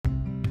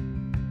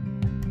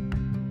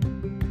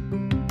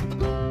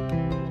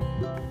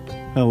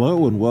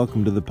Hello and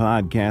welcome to the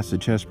podcast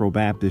at Chesbro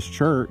Baptist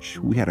Church.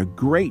 We had a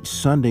great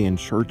Sunday in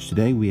church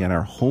today. We had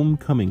our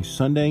homecoming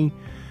Sunday.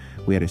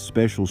 We had a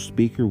special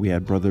speaker. We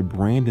had Brother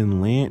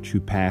Brandon Lynch, who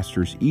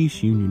pastors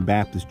East Union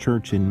Baptist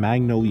Church in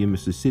Magnolia,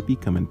 Mississippi,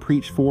 come and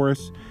preach for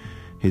us.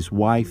 His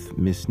wife,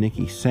 Miss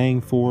Nikki,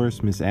 sang for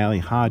us. Miss Allie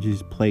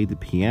Hodges played the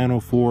piano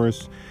for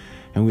us.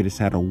 And we just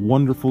had a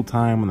wonderful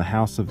time in the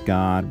house of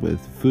God with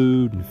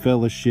food and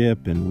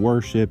fellowship and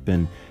worship,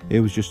 and it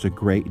was just a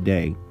great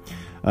day.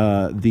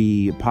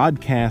 The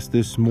podcast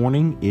this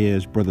morning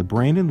is Brother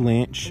Brandon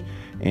Lynch,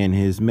 and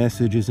his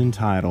message is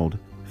entitled,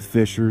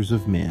 Fishers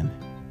of Men.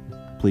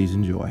 Please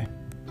enjoy.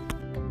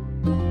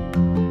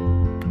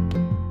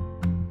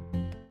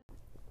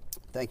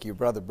 Thank you,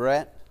 Brother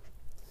Brett.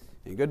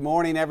 And good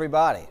morning,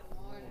 everybody.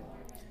 Good morning.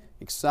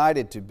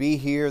 Excited to be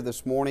here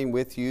this morning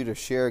with you to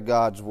share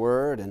God's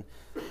Word. And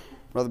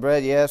Brother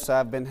Brett, yes,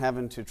 I've been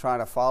having to try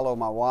to follow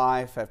my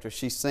wife after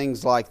she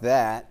sings like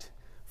that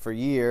for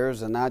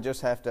years, and I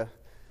just have to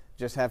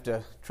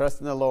trust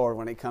in the Lord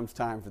when it comes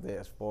time for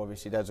this. Boy,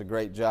 she does a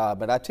great job.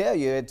 But I tell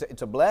you,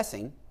 it's a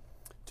blessing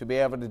to be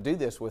able to do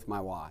this with my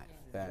wife.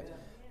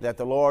 That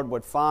the Lord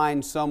would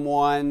find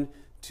someone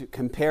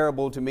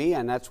comparable to me,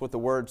 and that's what the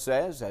Word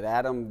says, that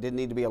Adam didn't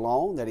need to be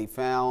alone, that He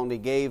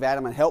gave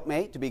Adam a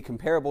helpmate to be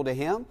comparable to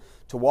him,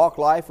 to walk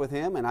life with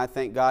him. And I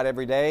thank God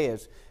every day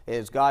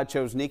as God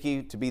chose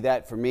Nikki to be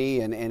that for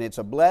me, and it's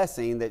a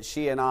blessing that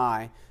she and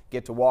I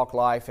get to walk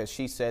life, as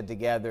she said,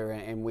 together.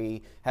 And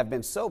we have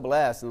been so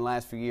blessed in the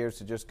last few years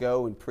to just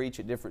go and preach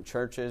at different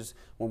churches.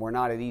 When we're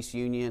not at East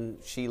Union,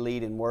 she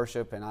lead in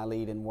worship and I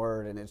lead in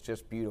word, and it's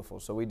just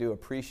beautiful. So we do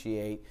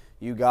appreciate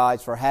you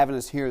guys for having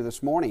us here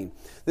this morning.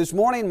 This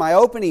morning, my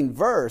opening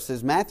verse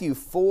is Matthew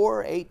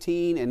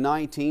 4:18 and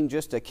 19,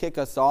 just to kick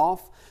us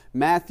off.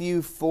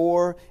 Matthew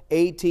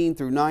 4:18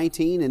 through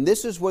 19, and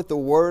this is what the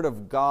Word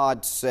of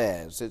God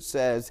says. It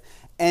says,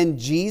 "And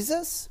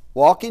Jesus,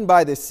 walking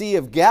by the Sea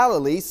of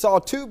Galilee, saw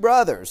two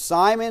brothers,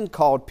 Simon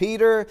called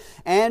Peter,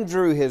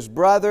 Andrew his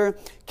brother,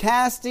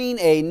 casting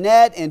a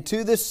net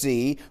into the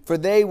sea, for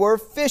they were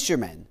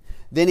fishermen.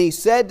 Then He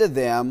said to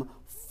them,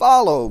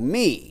 'Follow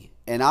me,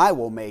 and I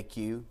will make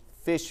you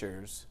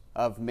fishers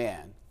of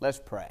men.'"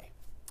 Let's pray.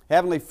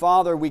 Heavenly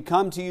Father, we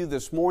come to you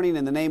this morning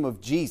in the name of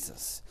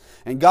Jesus.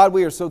 And God,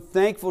 we are so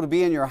thankful to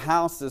be in your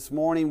house this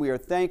morning. We are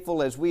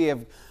thankful as we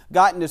have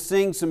gotten to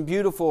sing some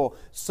beautiful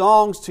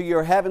songs to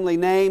your heavenly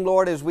name,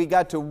 Lord, as we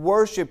got to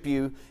worship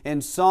you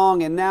in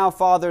song. And now,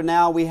 Father,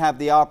 now we have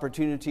the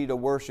opportunity to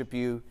worship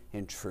you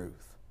in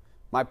truth.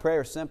 My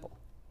prayer is simple.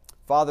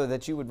 Father,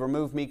 that you would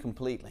remove me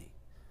completely.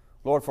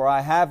 Lord, for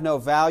I have no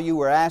value.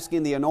 We're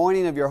asking the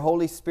anointing of your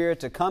Holy Spirit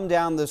to come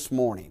down this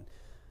morning,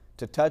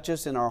 to touch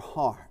us in our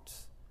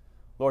hearts.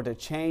 Lord, to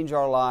change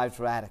our lives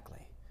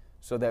radically,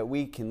 so that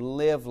we can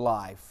live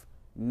life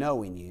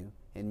knowing you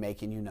and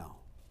making you known.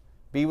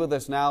 Be with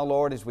us now,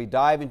 Lord, as we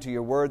dive into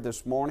your word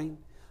this morning.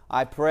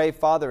 I pray,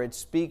 Father, it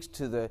speaks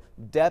to the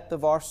depth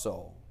of our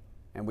soul.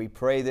 And we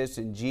pray this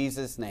in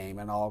Jesus' name,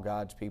 and all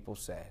God's people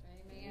said.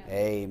 Amen.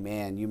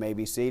 Amen. You may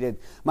be seated.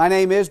 My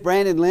name is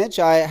Brandon Lynch.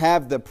 I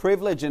have the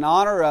privilege and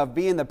honor of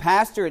being the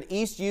pastor at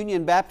East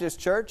Union Baptist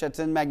Church. That's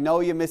in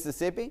Magnolia,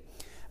 Mississippi.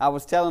 I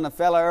was telling a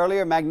fella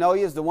earlier,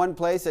 Magnolia is the one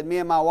place that me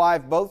and my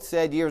wife both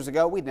said years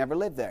ago we'd never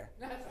live there.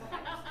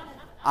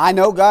 I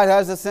know God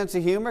has a sense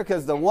of humor,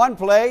 because the one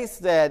place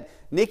that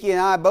Nikki and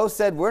I both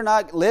said we're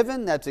not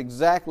living, that's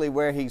exactly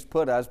where He's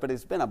put us. But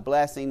it's been a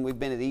blessing. We've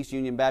been at East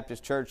Union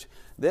Baptist Church.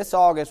 This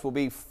August will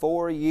be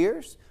 4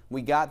 years.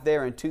 We got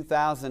there in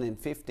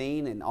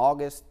 2015, in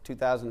August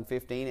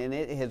 2015, and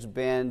it has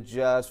been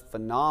just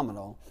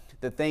phenomenal,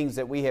 the things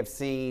that we have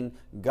seen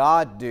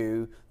God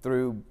do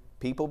through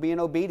people being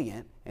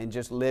obedient and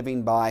just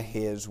living by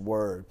His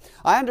Word.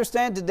 I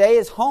understand today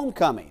is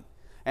homecoming.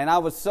 And I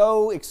was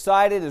so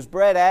excited as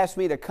Brett asked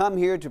me to come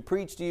here to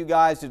preach to you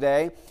guys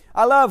today.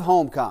 I love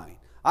homecoming.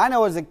 I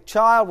know as a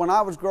child when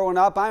I was growing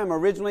up, I am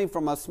originally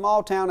from a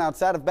small town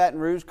outside of Baton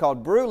Rouge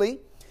called Bruley.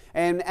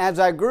 And as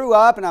I grew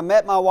up and I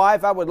met my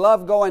wife, I would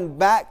love going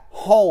back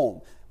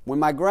home. When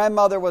my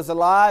grandmother was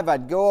alive,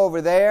 I'd go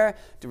over there.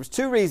 There was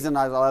two reasons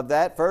I loved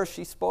that. First,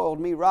 she spoiled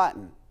me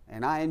rotten,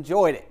 and I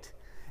enjoyed it.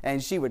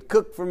 And she would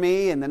cook for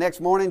me, and the next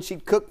morning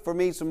she'd cook for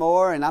me some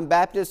more. And I'm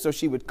Baptist, so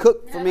she would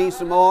cook for me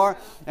some more.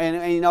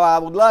 And you know, I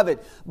would love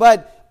it.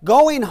 But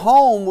going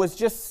home was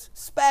just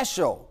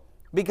special,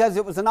 because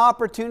it was an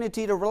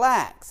opportunity to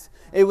relax.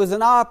 It was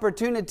an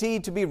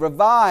opportunity to be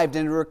revived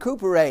and to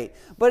recuperate.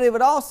 But it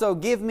would also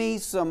give me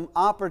some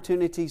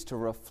opportunities to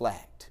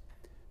reflect,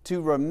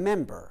 to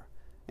remember,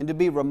 and to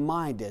be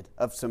reminded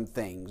of some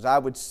things. I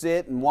would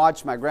sit and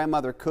watch my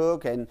grandmother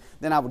cook, and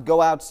then I would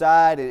go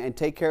outside and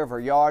take care of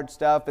her yard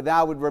stuff. But then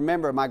I would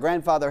remember my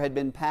grandfather had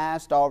been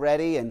passed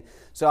already, and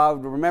so I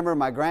would remember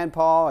my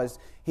grandpa as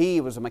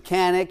he was a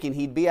mechanic, and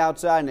he'd be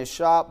outside in his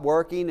shop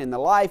working, and the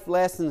life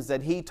lessons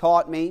that he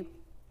taught me.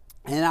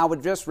 And I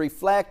would just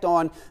reflect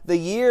on the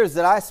years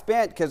that I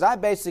spent, because I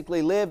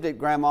basically lived at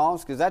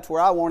Grandma's, because that's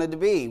where I wanted to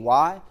be.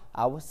 Why?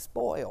 I was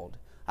spoiled.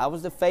 I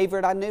was the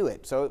favorite. I knew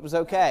it, so it was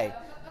okay.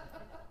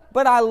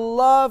 But I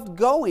loved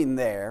going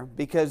there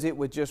because it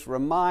would just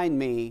remind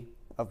me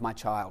of my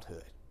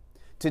childhood.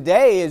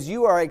 Today, as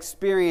you are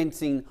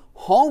experiencing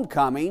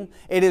homecoming,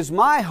 it is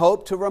my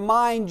hope to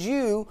remind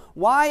you,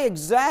 why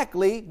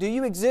exactly do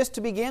you exist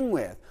to begin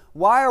with?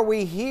 Why are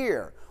we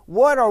here?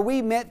 What are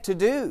we meant to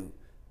do?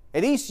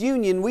 At East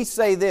Union, we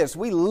say this,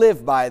 we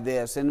live by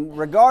this, and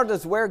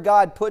regardless where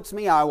God puts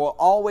me, I will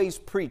always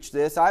preach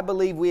this. I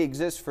believe we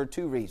exist for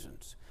two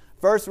reasons.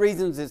 First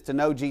reason is to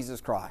know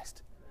Jesus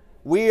Christ.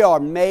 We are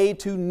made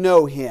to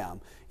know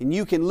Him. And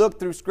you can look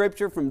through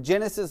Scripture from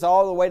Genesis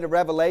all the way to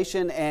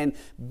Revelation, and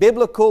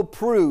biblical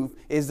proof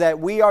is that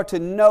we are to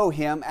know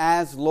Him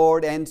as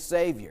Lord and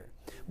Savior.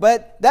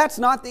 But that's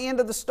not the end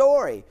of the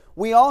story.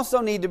 We also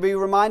need to be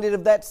reminded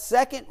of that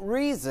second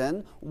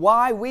reason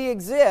why we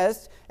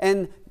exist,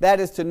 and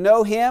that is to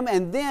know Him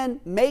and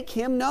then make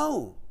Him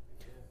known.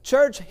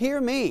 Church,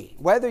 hear me.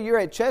 Whether you're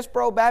at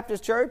Chesbro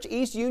Baptist Church,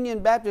 East Union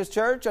Baptist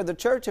Church, or the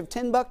Church of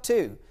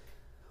Timbuktu,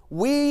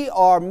 we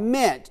are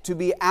meant to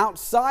be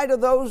outside of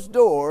those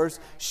doors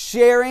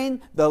sharing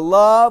the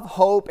love,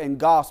 hope, and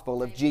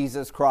gospel of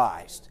Jesus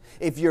Christ.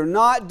 If you're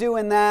not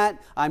doing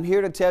that, I'm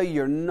here to tell you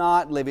you're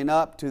not living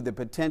up to the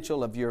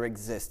potential of your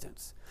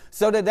existence.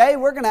 So today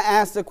we're going to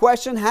ask the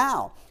question,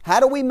 how? How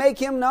do we make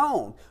Him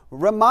known?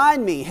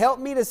 Remind me,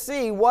 help me to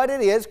see what it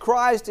is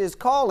Christ is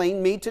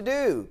calling me to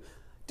do.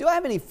 Do I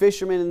have any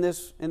fishermen in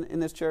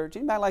this church?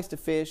 Anybody likes to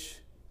fish?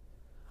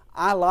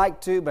 I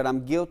like to, but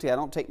I'm guilty. I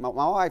don't take my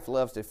wife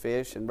loves to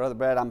fish, and Brother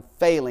Brad, I'm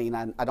failing.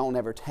 I don't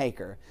ever take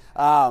her.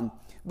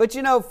 But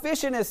you know,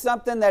 fishing is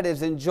something that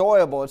is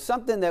enjoyable. It's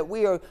something that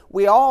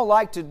we all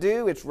like to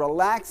do. It's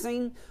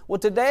relaxing. Well,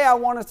 today I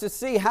want us to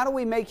see, how do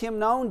we make Him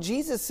known?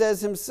 Jesus says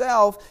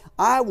Himself,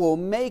 I will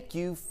make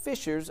you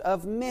fishers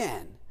of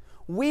men.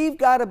 We've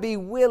got to be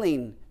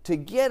willing to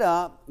get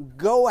up,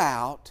 go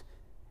out,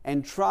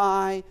 and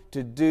try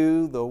to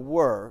do the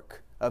work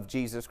of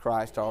Jesus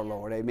Christ our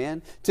Lord.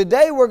 Amen.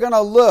 Today we're going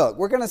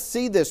to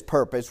see this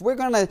purpose. We're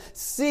going to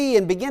see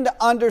and begin to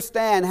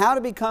understand how to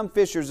become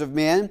fishers of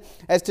men.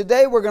 As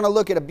today we're going to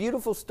look at a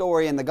beautiful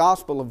story in the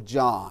Gospel of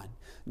John.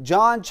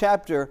 John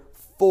chapter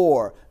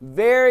 4.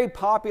 Very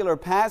popular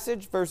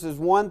passage, verses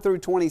 1 through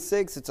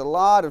 26. It's a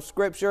lot of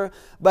scripture,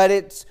 but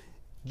it's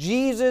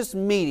Jesus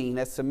meeting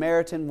a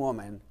Samaritan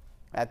woman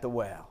at the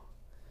well.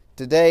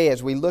 Today,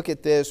 as we look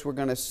at this, we're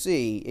going to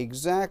see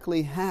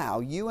exactly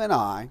how you and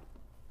I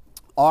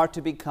are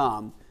to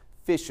become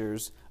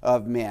fishers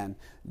of men.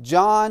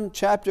 John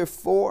chapter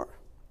 4,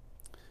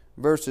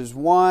 verses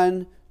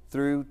 1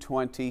 through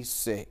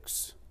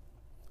 26.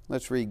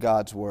 Let's read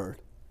God's Word.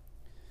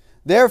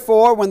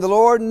 Therefore, when the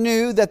Lord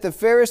knew that the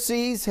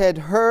Pharisees had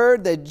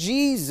heard that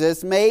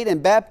Jesus made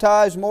and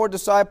baptized more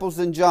disciples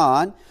than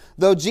John,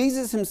 though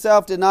Jesus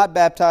Himself did not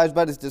baptize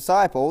but His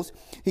disciples,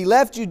 He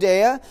left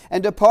Judea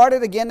and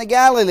departed again to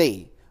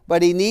Galilee.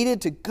 But He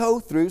needed to go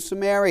through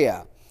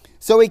Samaria.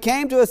 So He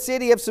came to a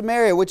city of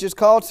Samaria, which is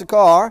called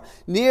Sychar,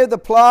 near the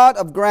plot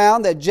of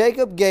ground that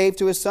Jacob gave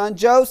to his son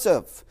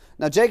Joseph.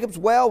 Now Jacob's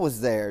well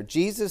was there.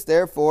 Jesus,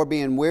 therefore,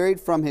 being wearied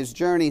from His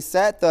journey,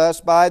 sat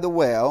thus by the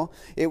well.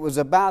 It was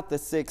about the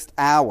 6th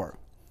hour.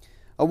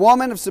 A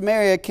woman of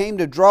Samaria came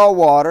to draw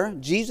water.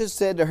 Jesus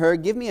said to her,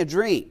 Give me a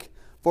drink,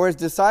 for His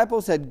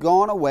disciples had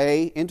gone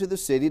away into the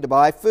city to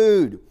buy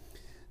food.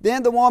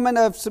 Then the woman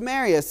of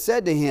Samaria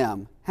said to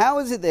Him, How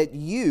is it that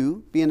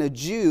you, being a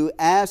Jew,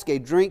 ask a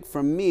drink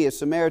from me, a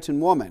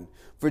Samaritan woman?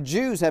 For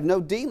Jews have no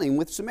dealing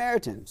with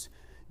Samaritans.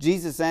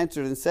 Jesus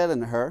answered and said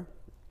unto her,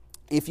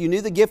 If you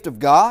knew the gift of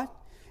God,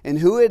 and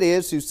who it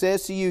is who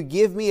says to you,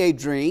 Give me a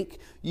drink,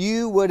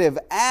 you would have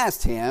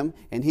asked Him,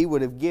 and He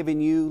would have given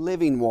you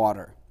living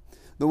water.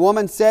 The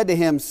woman said to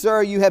Him,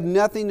 Sir, you have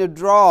nothing to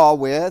draw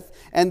with,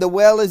 and the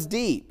well is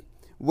deep.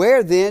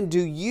 Where then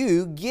do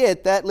you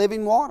get that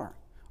living water?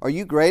 Are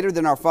you greater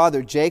than our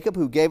father Jacob,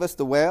 who gave us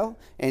the well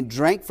and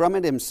drank from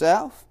it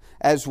himself,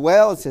 as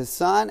well as his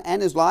son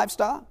and his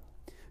livestock?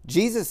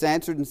 Jesus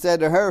answered and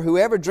said to her,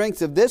 Whoever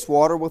drinks of this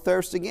water will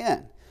thirst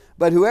again.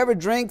 But whoever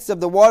drinks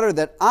of the water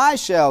that I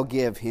shall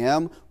give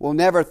him will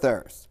never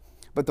thirst.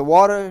 But the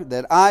water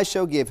that I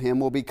shall give him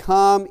will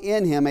become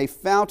in him a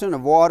fountain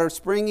of water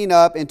springing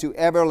up into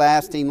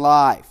everlasting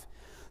life.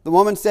 The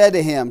woman said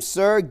to him,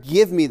 Sir,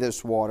 give me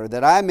this water,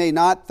 that I may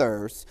not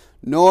thirst,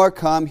 nor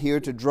come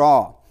here to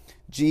draw.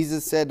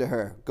 Jesus said to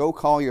her, Go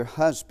call your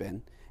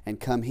husband and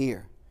come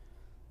here.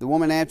 The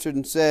woman answered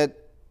and said,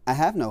 I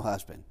have no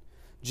husband.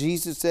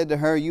 Jesus said to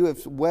her, You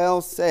have well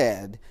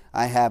said,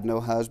 I have no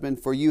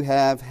husband, for you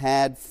have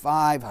had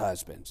 5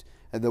 husbands,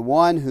 and the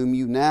one whom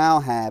you now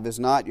have is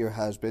not your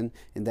husband,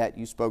 in that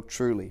you spoke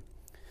truly.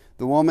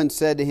 The woman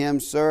said to him,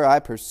 Sir, I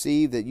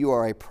perceive that you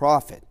are a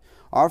prophet.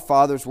 Our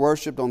fathers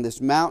worshipped on this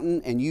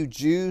mountain, and you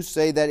Jews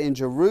say that in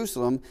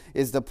Jerusalem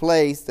is the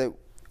place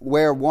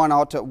where one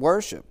ought to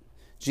worship.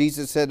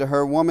 Jesus said to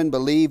her, Woman,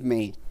 believe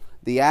me,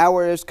 the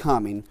hour is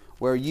coming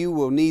where you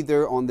will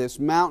neither on this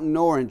mountain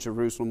nor in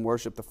Jerusalem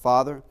worship the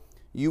Father.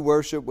 You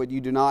worship what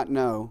you do not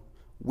know.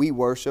 We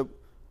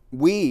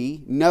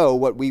know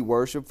what we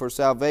worship, for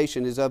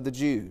salvation is of the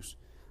Jews.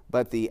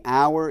 but the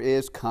hour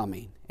is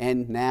coming,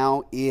 and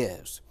now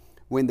is,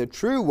 when the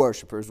true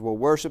worshipers will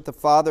worship the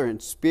Father in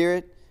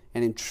spirit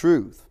and in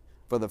truth,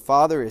 for the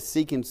Father is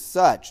seeking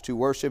such to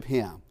worship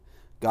Him.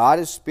 God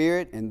is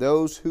spirit, and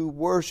those who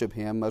worship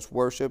Him must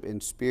worship in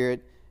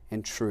spirit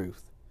and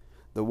truth."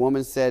 The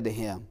woman said to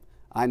him,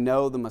 "I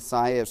know the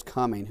Messiah is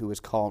coming, who is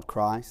called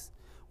Christ.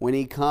 When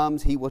He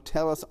comes, He will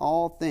tell us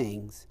all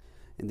things."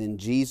 And then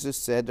Jesus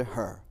said to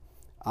her,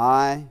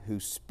 "I who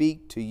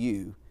speak to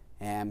you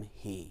am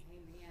He."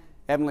 Amen.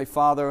 Heavenly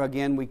Father,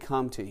 again we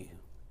come to you.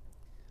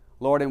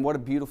 Lord, and what a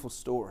beautiful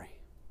story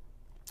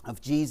of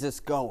Jesus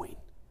going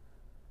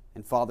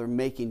and, Father,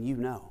 making you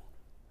known.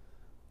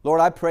 Lord,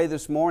 I pray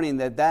this morning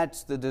that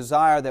that's the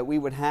desire that we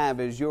would have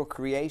as your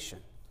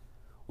creation.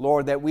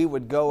 Lord, that we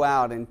would go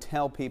out and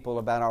tell people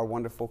about our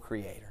wonderful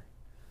Creator.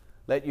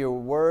 Let your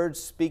words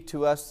speak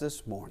to us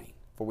this morning,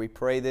 for we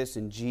pray this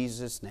in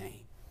Jesus'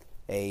 name.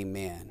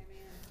 Amen. Amen.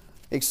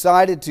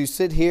 Excited to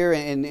sit here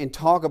and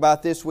talk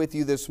about this with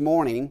you this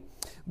morning.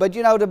 But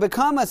you know, to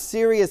become a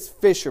serious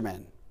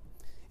fisherman,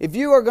 if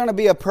you are going to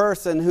be a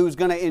person who's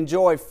going to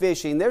enjoy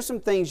fishing, there's some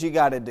things you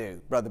got to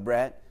do, Brother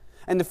Brett.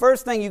 And the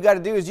first thing you got to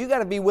do is you got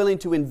to be willing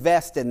to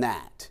invest in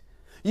that.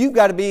 You've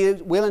got to be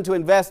willing to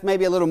invest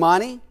maybe a little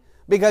money,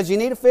 because you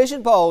need a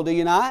fishing pole, do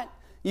you not?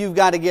 You've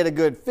got to get a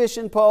good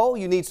fishing pole.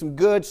 You need some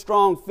good,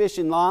 strong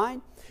fishing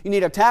line. You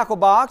need a tackle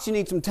box. You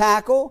need some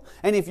tackle.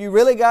 And if you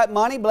really got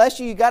money, bless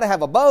you, you got to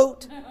have a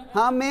boat.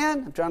 Huh,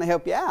 men? I'm trying to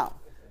help you out.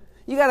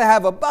 You got to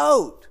have a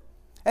boat.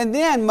 And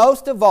then,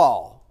 most of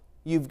all,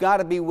 you've got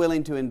to be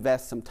willing to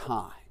invest some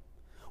time.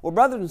 Well,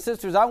 brothers and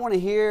sisters, I want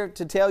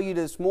to tell you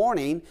this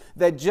morning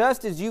that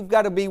just as you've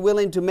got to be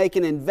willing to make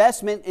an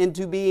investment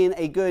into being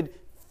a good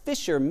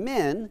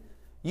fisherman,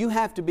 you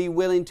have to be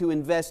willing to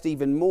invest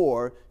even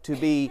more to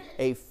be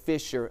a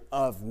fisher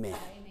of men.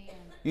 Amen.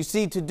 You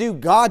see, to do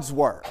God's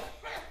work,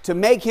 to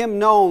make Him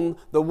known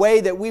the way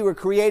that we were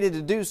created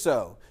to do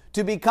so,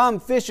 to become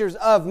fishers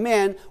of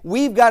men,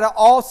 we've got to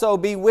also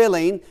be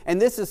willing, and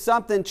this is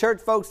something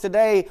church folks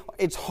today,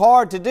 it's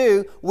hard to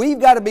do, we've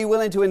got to be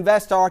willing to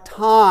invest our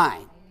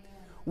time.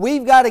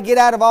 We've got to get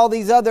out of all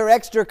these other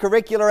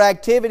extracurricular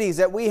activities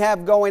that we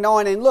have going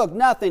on. And look,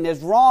 nothing is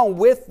wrong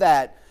with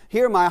that.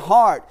 Hear my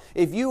heart.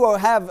 If you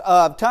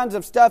have tons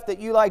of stuff that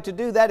you like to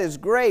do, that is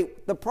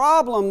great. The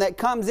problem that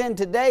comes in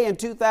today in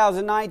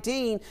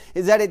 2019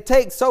 is that it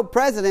takes so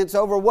precedence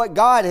over what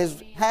God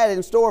has had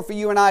in store for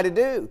you and I to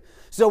do.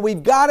 So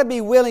we've got to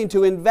be willing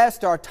to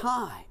invest our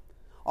time,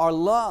 our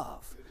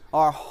love,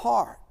 our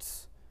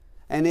hearts.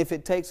 And if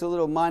it takes a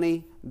little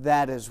money,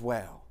 that as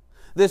well.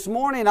 This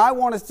morning, I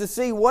want us to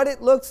see what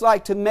it looks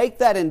like to make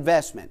that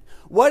investment.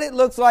 What it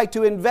looks like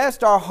to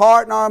invest our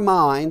heart and our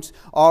minds,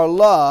 our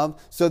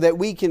love, so that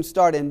we can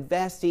start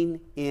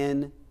investing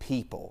in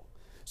people.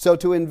 So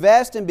to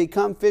invest and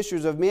become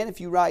fishers of men,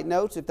 if you write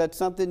notes, if that's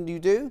something you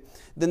do,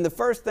 then the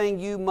first thing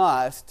you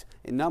must,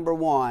 and number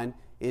one,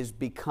 is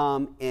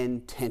become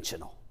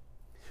intentional.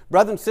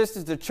 Brothers and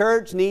sisters, the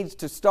church needs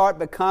to start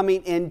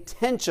becoming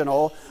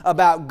intentional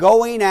about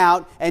going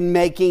out and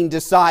making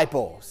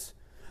disciples.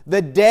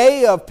 The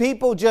day of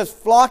people just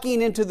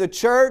flocking into the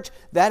church,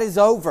 that is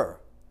over.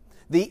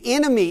 The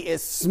enemy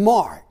is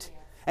smart,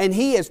 and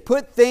he has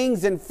put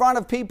things in front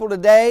of people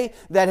today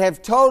that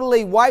have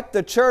totally wiped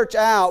the church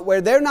out, where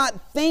they're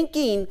not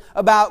thinking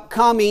about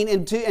coming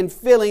into and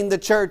filling the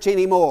church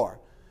anymore.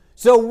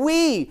 So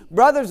we,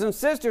 brothers and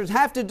sisters,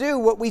 have to do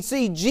what we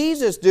see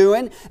Jesus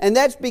doing, and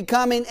that's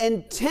becoming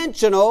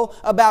intentional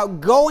about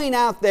going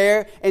out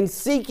there and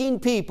seeking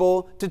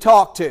people to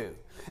talk to.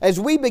 As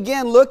we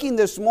begin looking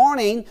this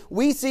morning,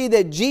 we see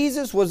that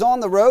Jesus was on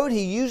the road.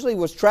 He usually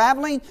was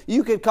traveling.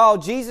 You could call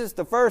Jesus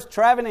the first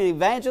traveling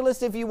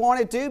evangelist if you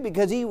wanted to,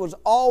 because he was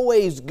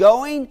always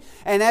going.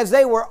 And as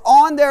they were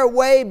on their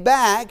way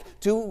back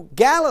to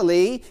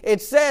Galilee,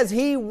 it says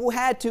he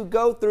had to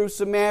go through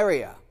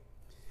Samaria.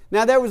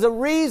 Now, there was a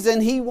reason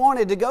he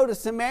wanted to go to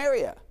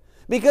Samaria,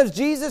 because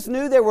Jesus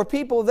knew there were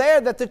people there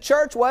that the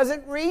church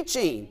wasn't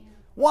reaching.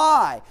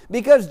 Why?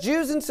 Because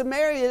Jews in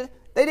Samaria,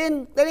 they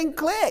didn't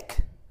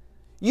click.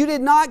 You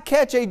did not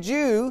catch a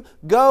Jew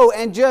go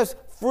and just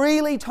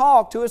freely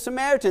talk to a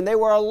Samaritan. They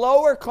were a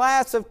lower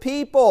class of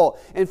people.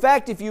 In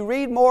fact, if you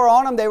read more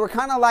on them, they were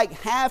kind of like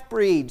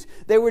half-breeds.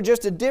 They were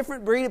just a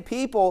different breed of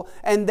people,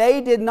 and they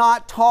did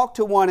not talk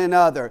to one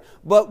another.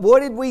 But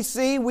what did we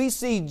see? We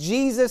see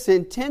Jesus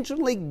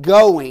intentionally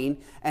going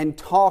and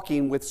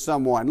talking with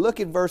someone. Look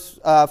at verse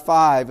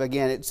 5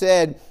 again. It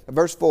said,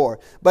 verse 4,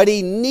 "But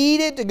he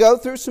needed to go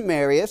through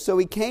Samaria, so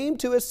he came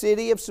to a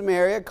city of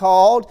Samaria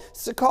called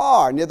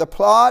Sychar, near the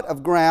plot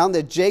of ground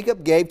that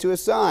Jacob gave to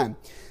his son.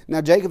 Now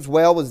Jacob's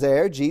well was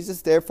there.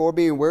 Jesus, therefore,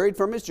 being wearied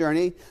from his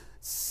journey,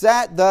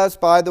 sat thus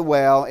by the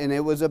well, and it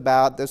was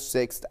about the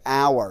 6th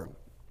hour.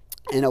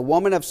 And a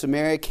woman of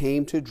Samaria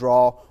came to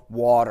draw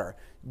water."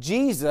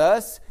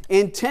 Jesus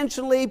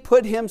intentionally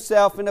put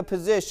himself in a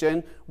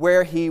position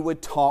where he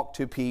would talk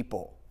to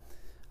people.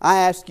 I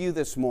ask you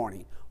this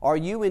morning, are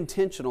you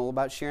intentional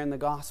about sharing the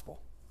gospel?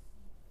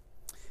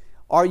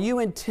 Are you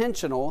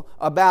intentional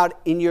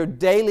about in your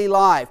daily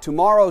life?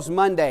 Tomorrow's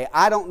Monday.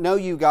 I don't know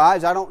you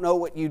guys. I don't know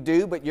what you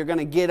do, but you're going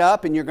to get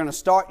up and you're going to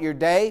start your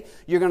day.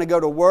 You're going to go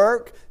to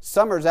work.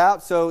 Summer's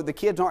out, so the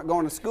kids aren't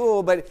going to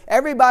school, but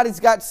everybody's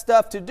got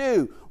stuff to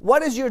do.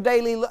 What does your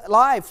daily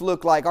life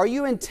look like? Are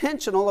you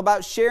intentional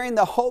about sharing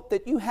the hope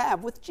that you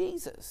have with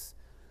Jesus?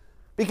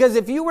 Because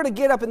if you were to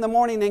get up in the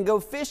morning and go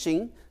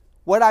fishing,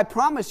 what I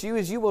promise you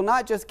is you will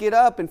not just get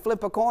up and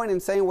flip a coin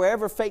and say,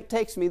 wherever fate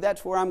takes me,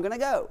 that's where I'm going to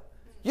go.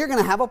 You're going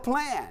to have a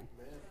plan.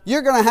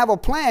 You're going to have a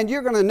plan.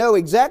 You're going to know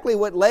exactly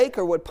what lake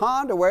or what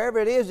pond or wherever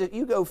it is that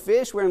you go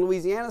fish. We're in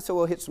Louisiana, so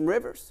we'll hit some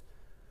rivers.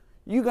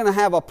 You're going to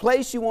have a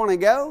place you want to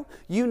go.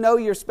 You know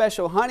your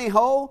special honey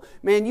hole.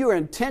 Man, you are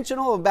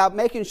intentional about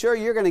making sure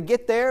you're going to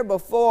get there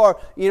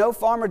before,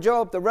 Farmer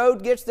Joe up the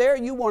road gets there.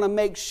 You want to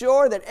make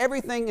sure that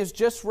everything is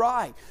just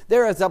right.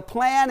 There is a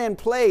plan in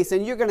place,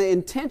 and you're going to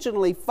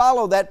intentionally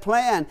follow that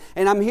plan.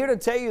 And I'm here to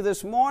tell you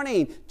this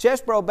morning,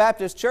 Chesbro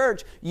Baptist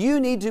Church, you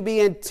need to be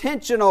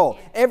intentional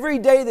every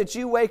day that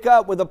you wake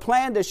up with a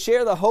plan to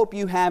share the hope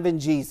you have in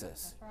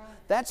Jesus.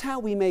 That's how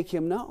we make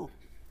Him known.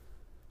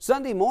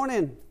 Sunday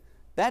morning,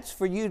 that's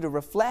for you to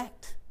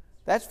reflect.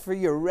 That's for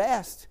your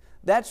rest.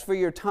 That's for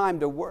your time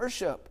to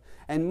worship.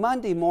 And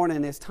Monday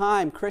morning is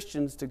time,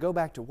 Christians, to go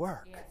back to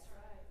work. Yes,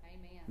 right.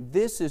 Amen.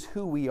 This is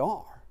who we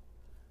are.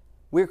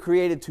 We're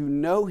created to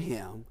know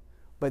Him,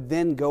 but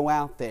then go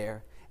out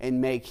there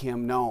and make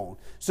Him known.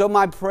 So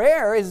my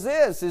prayer is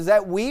this, is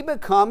that we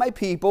become a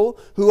people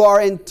who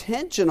are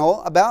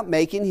intentional about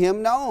making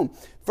Him known.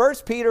 1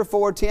 Peter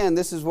 4:10,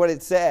 this is what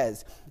it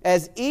says.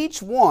 As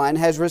each one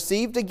has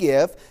received a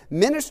gift,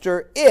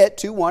 minister it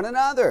to one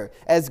another,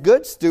 as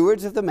good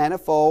stewards of the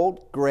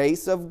manifold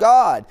grace of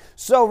God.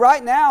 So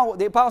right now,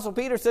 the Apostle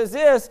Peter says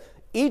this,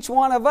 each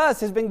one of us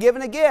has been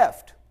given a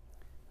gift.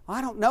 I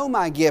don't know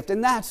my gift,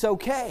 and that's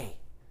okay.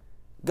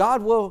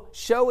 God will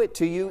show it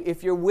to you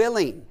if you're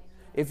willing,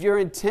 if you're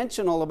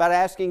intentional about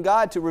asking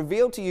God to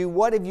reveal to you,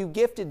 what have you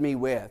gifted me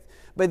with?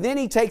 But then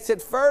He takes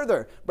it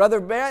further. Brother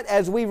Brett,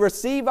 as we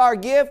receive our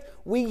gift,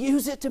 we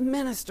use it to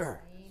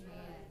minister.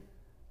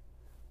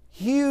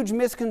 Huge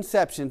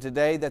misconception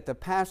today that the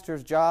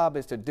pastor's job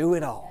is to do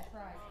it all.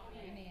 That's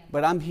right. Amen.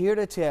 But I'm here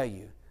to tell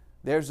you,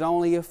 there's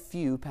only a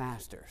few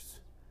pastors.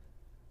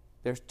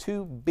 There's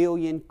 2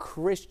 billion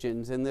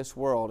Christians in this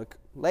world.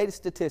 Latest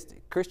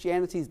statistic,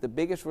 Christianity is the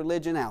biggest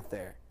religion out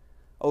there.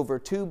 Over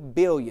 2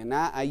 billion.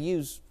 Now, I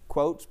use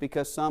quotes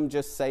because some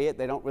just say it,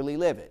 they don't really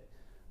live it.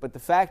 But the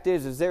fact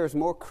is there's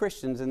more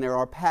Christians than there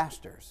are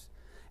pastors.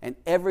 And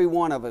every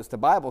one of us, the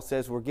Bible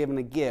says, we're given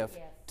a gift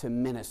to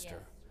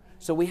minister. Yes.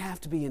 So we have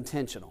to be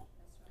intentional.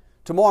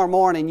 Tomorrow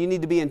morning, you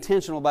need to be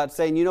intentional about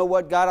saying, you know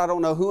what, God, I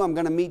don't know who I'm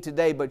going to meet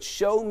today, but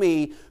show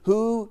me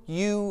who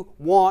you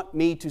want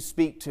me to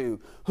speak to.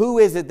 Who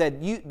is it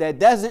that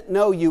doesn't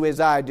know you as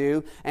I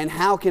do, and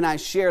how can I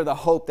share the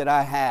hope that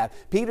I have?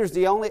 Peter's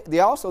the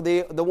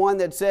one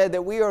that said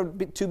that we are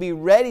to be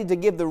ready to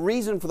give the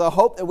reason for the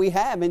hope that we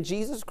have in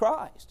Jesus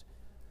Christ.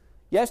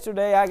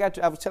 Yesterday, I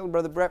was telling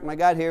Brother Brett when I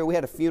got here, we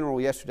had a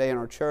funeral yesterday in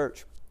our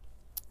church.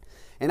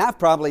 And I've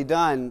probably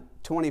done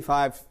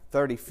 25,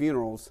 30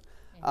 funerals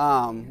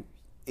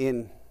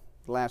in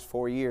the last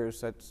 4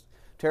 years. That's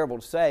terrible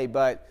to say.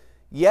 But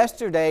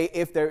yesterday,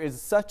 if there is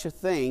such a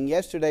thing,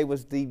 yesterday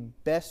was the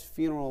best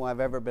funeral I've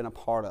ever been a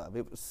part of.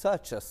 It was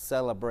such a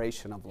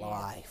celebration of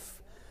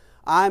life.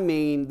 I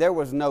mean, there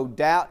was no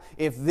doubt.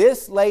 If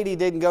this lady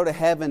didn't go to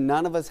heaven,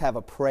 none of us have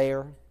a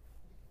prayer.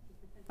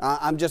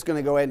 I'm just going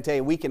to go ahead and tell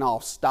you, we can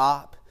all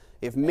stop.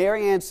 If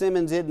Mary Ann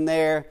Simmons isn't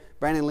there,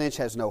 Brandon Lynch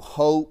has no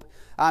hope.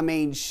 I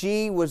mean,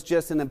 she was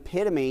just an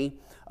epitome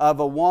of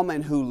a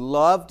woman who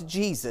loved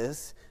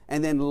Jesus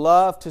and then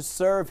loved to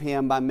serve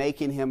Him by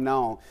making Him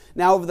known.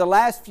 Now, over the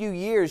last few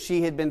years,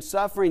 she had been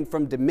suffering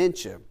from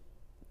dementia.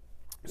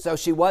 So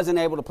she wasn't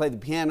able to play the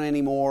piano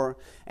anymore,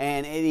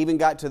 and it even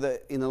got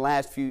to in the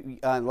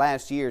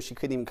last year, she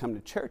couldn't even come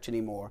to church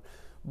anymore.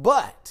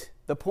 But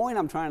the point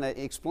I'm trying to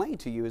explain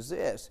to you is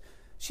this.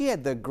 She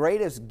had the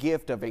greatest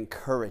gift of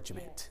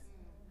encouragement.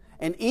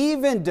 And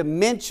even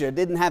dementia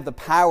didn't have the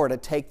power to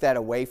take that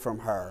away from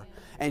her.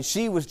 And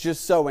she was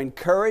just so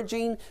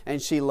encouraging,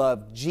 and she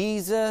loved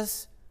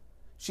Jesus.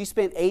 She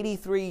spent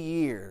 83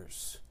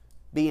 years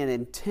being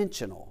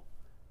intentional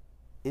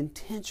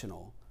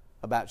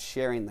about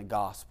sharing the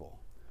gospel.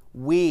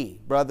 We,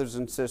 brothers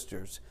and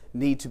sisters,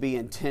 need to be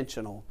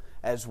intentional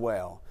as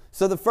well.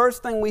 So the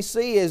first thing we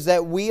see is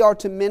that we are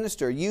to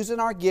minister,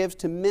 using our gifts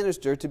to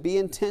minister, to be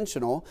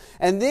intentional.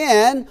 And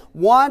then,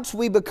 once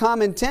we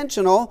become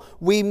intentional,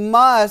 we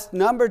must,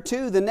 number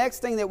 2, the next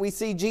thing that we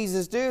see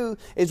Jesus do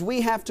is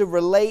we have to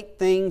relate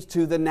things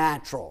to the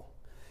natural.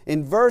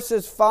 In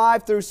verses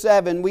 5 through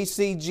 7, we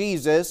see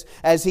Jesus,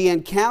 as He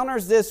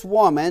encounters this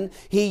woman,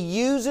 He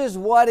uses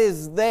what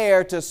is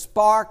there to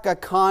spark a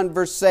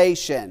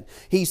conversation.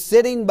 He's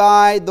sitting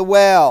by the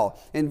well.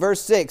 In verse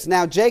 6,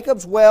 now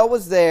Jacob's well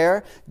was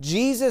there.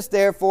 Jesus,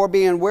 therefore,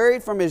 being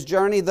wearied from His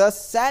journey,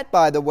 thus sat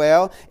by the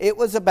well. It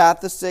was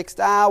about the 6th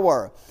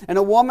hour. And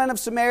a woman of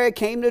Samaria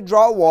came to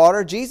draw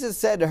water. Jesus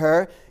said to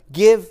her,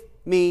 give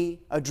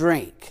me a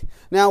drink.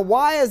 Now,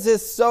 why is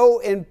this so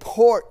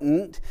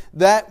important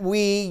that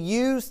we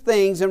use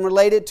things and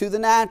relate it to the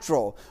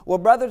natural? Well,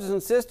 brothers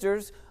and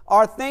sisters,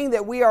 our thing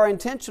that we are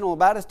intentional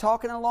about is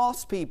talking to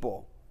lost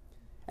people.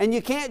 And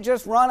you can't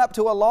just run up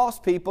to a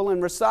lost people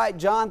and recite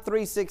John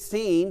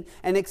 3:16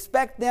 and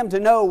expect them to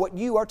know what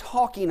you are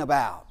talking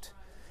about.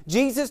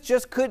 Jesus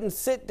just couldn't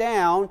sit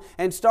down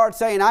and start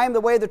saying, I am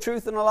the way, the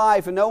truth, and the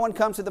life, and no one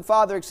comes to the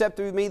Father except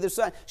through me, the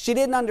Son. She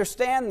didn't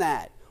understand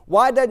that.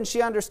 Why doesn't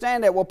she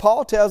understand that? Well,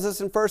 Paul tells us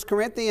in 1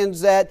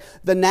 Corinthians that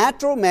the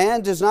natural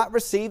man does not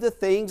receive the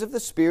things of the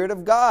Spirit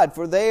of God,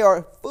 for they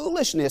are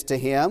foolishness to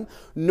him,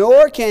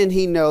 nor can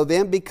he know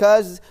them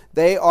because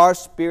they are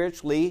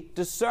spiritually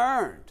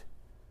discerned.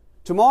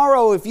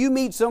 Tomorrow, if you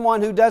meet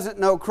someone who doesn't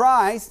know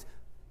Christ,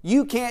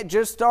 you can't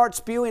just start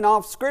spewing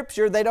off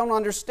Scripture. They don't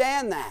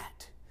understand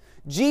that.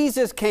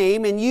 Jesus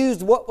came and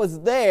used what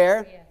was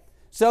there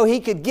so He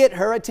could get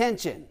her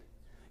attention.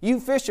 You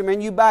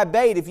fishermen, you buy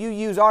bait. If you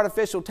use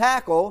artificial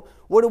tackle,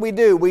 what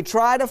do? We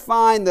try to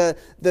find the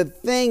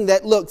thing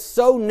that looks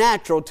so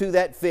natural to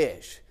that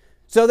fish.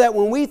 So that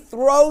when we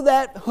throw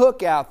that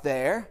hook out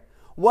there,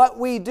 what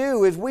we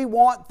do is we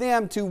want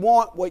them to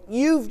want what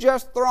you've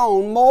just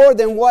thrown more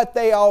than what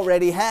they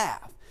already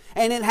have.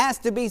 And it has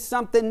to be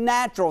something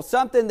natural,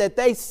 something that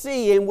they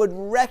see and would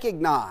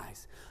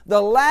recognize.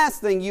 The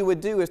last thing you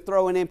would do is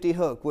throw an empty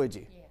hook, would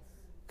you?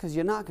 Because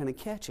you're not going to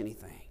catch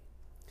anything.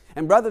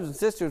 And brothers and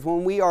sisters,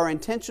 when we are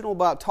intentional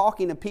about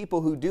talking to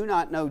people who do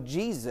not know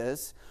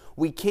Jesus,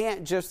 we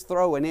can't just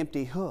throw an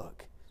empty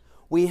hook.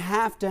 We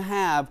have to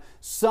have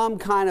some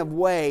kind of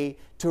way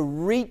to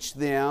reach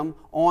them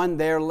on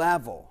their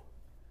level.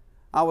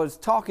 I was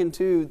talking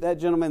to that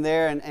gentleman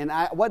there, and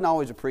I wasn't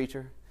always a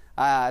preacher.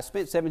 I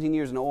spent 17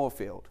 years in the oil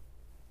field.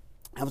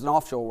 I was an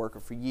offshore worker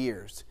for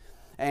years.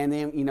 And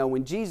then,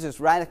 when Jesus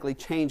radically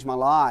changed my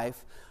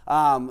life,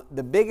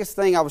 the biggest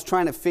thing I was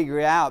trying to figure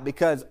out,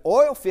 because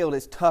oil field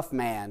is tough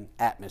man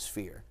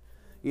atmosphere.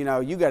 You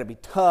got to be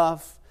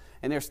tough,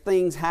 and there's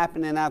things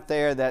happening out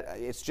there that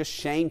it's just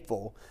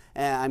shameful.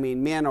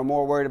 Men are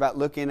more worried about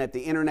looking at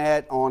the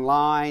internet,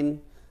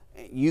 online.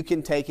 You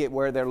can take it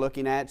where they're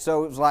looking at.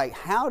 So it was like,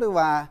 how do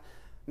I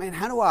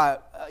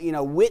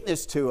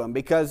witness to them?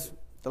 Because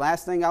the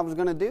last thing I was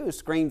going to do is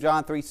scream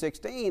John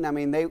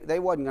 3:16. They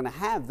wasn't going to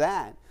have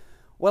that.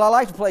 Well, I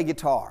like to play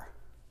guitar.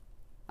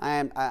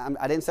 I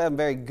didn't say I'm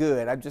very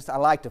good. I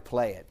like to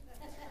play it.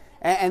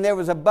 And there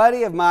was a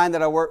buddy of mine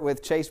that I worked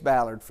with, Chase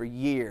Ballard, for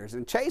years.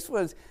 And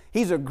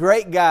he's a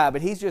great guy,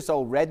 but he's just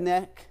old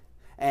redneck.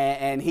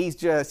 And he's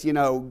just,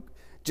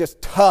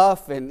 just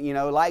tough and,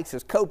 likes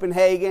his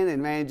Copenhagen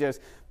and,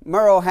 just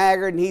Merle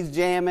Haggard, and he's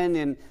jamming.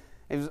 And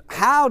it was,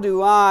 how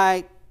do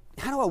I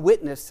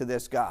witness to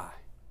this guy?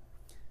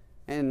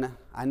 And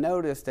I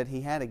noticed that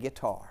he had a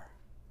guitar.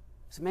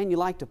 I said, man, you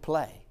like to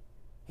play?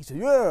 He said,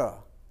 yeah.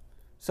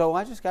 So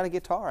I just got a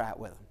guitar out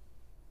with him.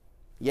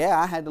 Yeah,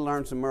 I had to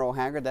learn some Merle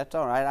Haggard. That's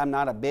all right. I'm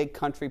not a big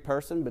country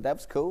person, but that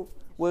was cool.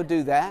 We'll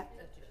do that.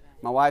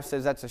 My wife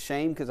says that's a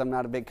shame because I'm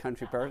not a big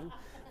country person.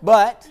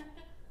 But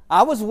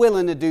I was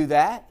willing to do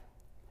that.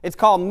 It's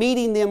called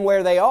meeting them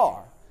where they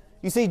are.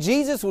 You see,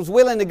 Jesus was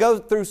willing to go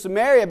through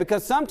Samaria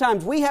because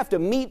sometimes we have to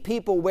meet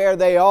people where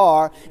they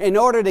are in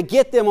order to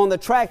get them on the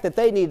track that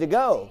they need to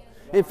go.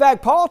 In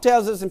fact, Paul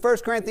tells us in 1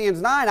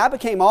 Corinthians 9, I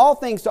became all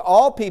things to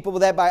all people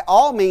that by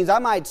all means I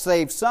might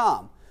save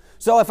some.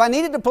 So if I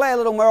needed to play a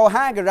little Merle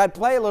Haggard, I'd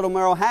play a little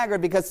Merle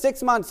Haggard, because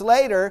 6 months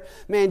later,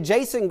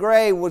 Jason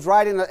Gray was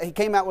he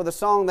came out with a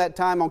song that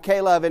time on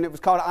K-Love, and it was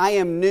called I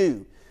Am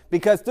New.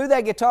 Because through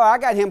that guitar, I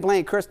got him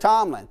playing Chris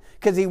Tomlin.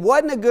 Because he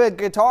wasn't a good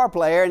guitar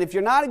player, and if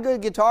you're not a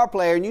good guitar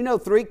player and you know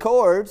 3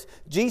 chords,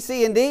 G,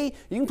 C, and D,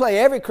 you can play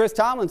every Chris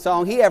Tomlin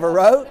song he ever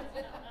wrote.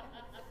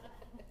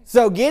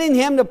 So getting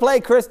him to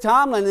play Chris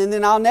Tomlin, and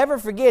then I'll never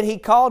forget, he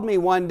called me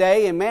one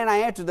day, and I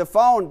answered the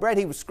phone. Brett,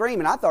 he was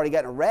screaming. I thought he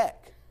got in a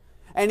wreck.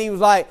 And he was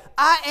like,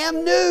 I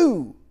am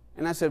new.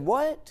 And I said,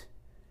 what?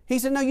 He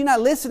said, no, you're not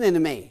listening to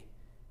me.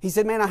 He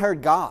said, I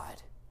heard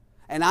God,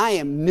 and I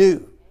am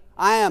new.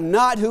 I am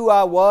not who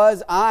I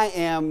was. I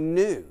am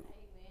new. Amen.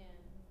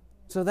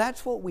 So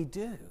that's what we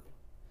do.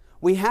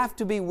 We have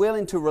to be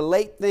willing to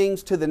relate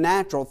things to the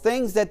natural,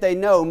 things that they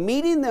know,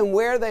 meeting them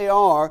where they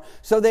are,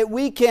 so that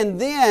we can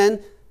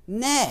then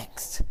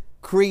next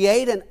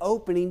create an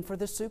opening for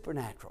the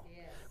supernatural.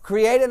 Yes.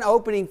 Create an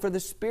opening for the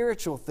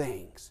spiritual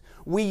things.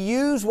 We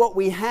use what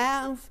we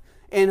have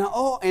in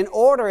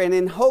order and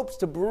in hopes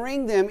to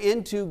bring them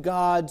into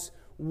God's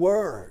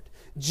Word.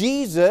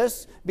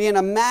 Jesus, being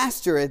a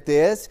master at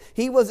this,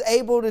 he was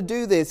able to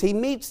do this. He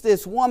meets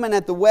this woman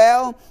at the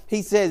well.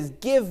 He says,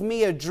 give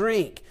me a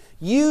drink.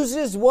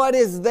 Uses what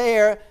is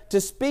there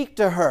to speak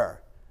to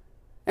her.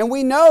 And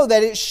we know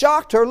that it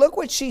shocked her. Look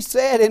what she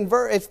said in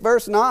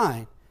verse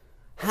 9.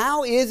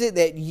 How is it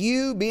that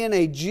you, being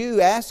a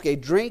Jew, ask a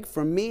drink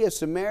from me, a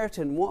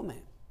Samaritan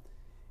woman?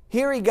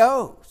 Here he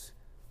goes.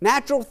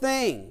 Natural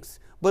things.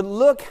 But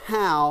look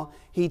how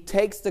he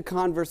takes the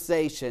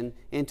conversation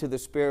into the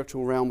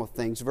spiritual realm of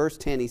things. Verse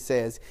 10, he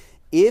says,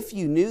 if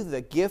you knew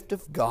the gift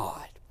of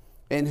God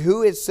And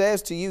who it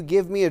says to you,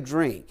 give me a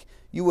drink,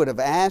 you would have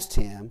asked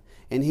him,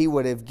 and he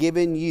would have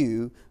given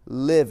you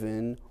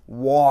living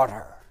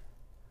water.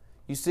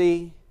 You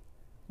see,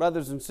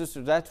 brothers and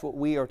sisters, that's what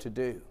we are to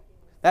do.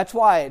 That's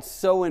why it's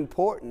so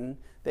important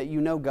that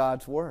you know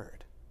God's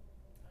Word.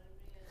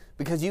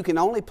 Because you can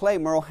only play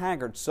Merle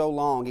Haggard so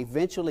long.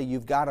 Eventually,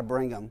 you've got to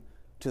bring them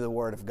to the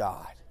Word of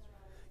God.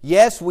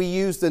 Yes, we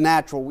use the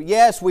natural.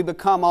 Yes, we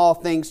become all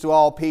things to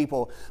all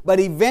people. But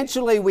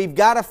eventually, we've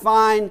got to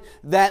find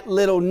that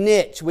little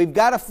niche. We've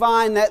got to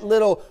find that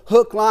little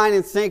hook, line,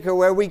 and sinker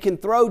where we can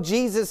throw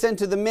Jesus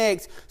into the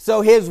mix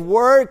so His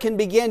Word can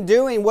begin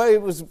doing what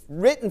it was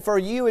written for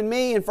you and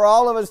me and for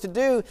all of us to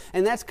do,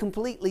 and that's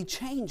completely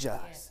change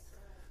us.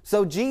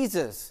 So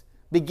Jesus,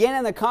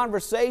 beginning the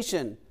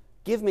conversation,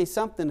 give me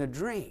something to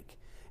drink,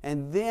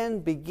 and then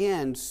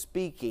begin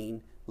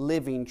speaking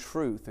living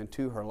truth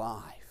into her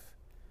life.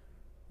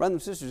 Brothers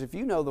and sisters, if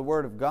you know the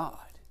Word of God,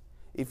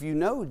 if you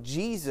know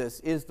Jesus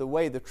is the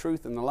way, the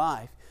truth, and the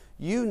life,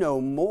 you know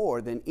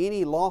more than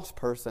any lost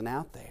person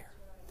out there.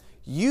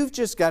 You've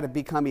just got to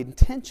become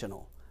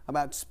intentional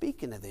about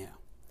speaking to them.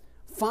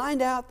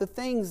 Find out the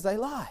things they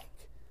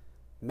like.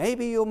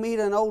 Maybe you'll meet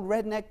an old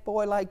redneck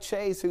boy like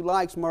Chase who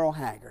likes Merle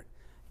Haggard,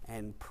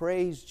 and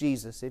praise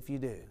Jesus if you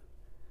do.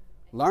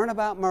 Learn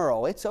about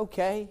Merle. It's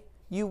okay.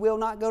 You will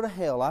not go to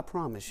hell, I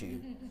promise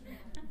you.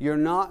 You're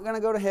not going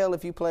to go to hell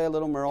if you play a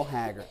little Merle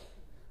Haggard.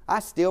 I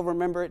still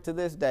remember it to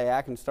this day.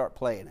 I can start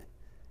playing it.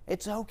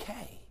 It's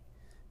okay.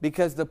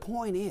 Because the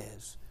point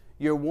is,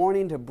 you're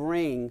wanting to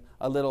bring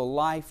a little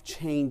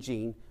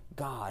life-changing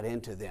God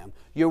into them.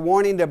 You're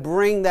wanting to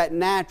bring that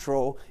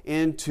natural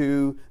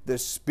into the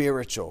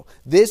spiritual.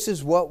 This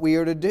is what we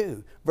are to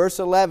do. Verse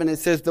 11, it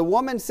says, the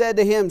woman said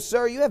to him,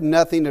 Sir, you have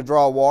nothing to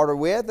draw water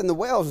with, and the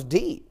well's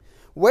deep.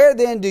 Where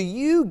then do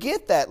you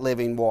get that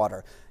living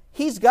water?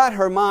 He's got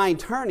her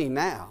mind turning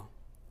now.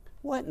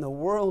 What in the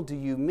world do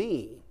you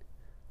mean,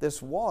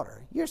 this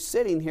water? You're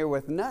sitting here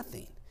with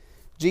nothing.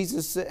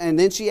 And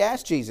then she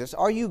asked Jesus,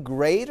 Are you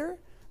greater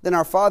than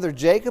our father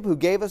Jacob, who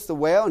gave us the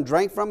well and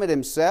drank from it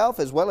himself,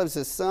 as well as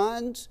his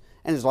sons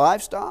and his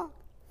livestock?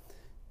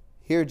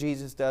 Here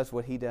Jesus does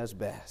what He does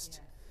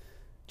best.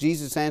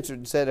 Jesus answered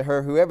and said to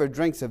her, Whoever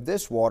drinks of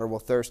this water will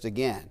thirst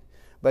again.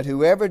 But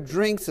whoever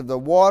drinks of the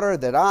water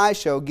that I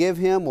shall give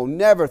him will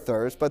never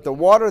thirst, but the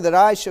water that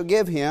I shall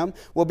give him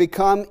will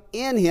become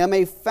in him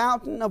a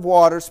fountain of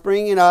water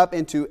springing up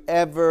into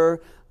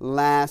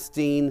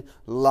everlasting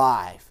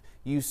life.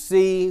 You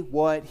see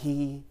what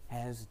He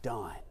has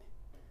done.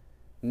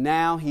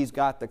 Now He's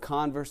got the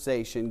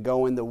conversation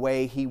going the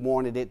way He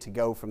wanted it to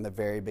go from the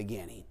very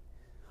beginning.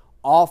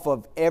 Off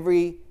of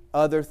every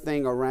other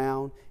thing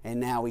around, and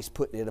now He's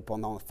putting it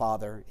upon the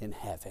Father in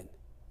heaven.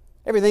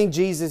 Everything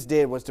Jesus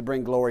did was to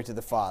bring glory to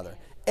the Father.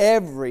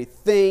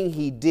 Everything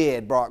He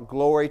did brought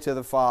glory to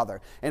the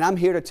Father. And I'm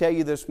here to tell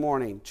you this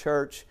morning,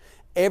 church,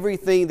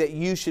 everything that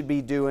you should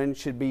be doing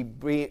should be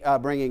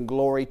bringing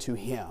glory to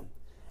Him.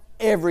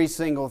 Every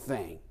single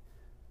thing.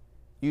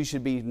 You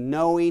should be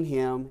knowing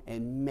Him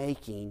and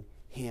making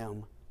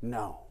Him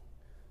known.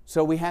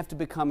 So we have to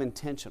become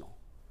intentional.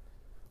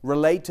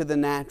 Relate to the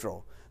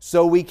natural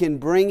so we can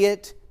bring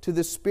it to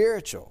the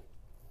spiritual.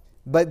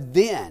 But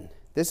then,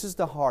 this is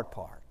the hard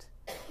part.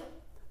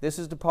 This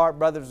is the part,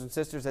 brothers and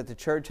sisters, that the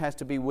church has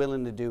to be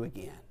willing to do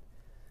again.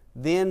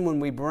 Then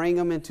when we bring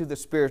them into the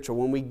spiritual,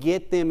 when we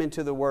get them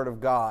into the Word of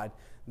God,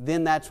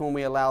 then that's when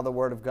we allow the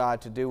Word of God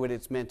to do what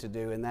it's meant to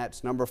do. And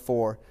that's number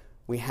 4,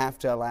 we have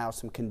to allow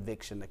some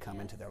conviction to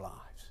come into their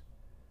lives.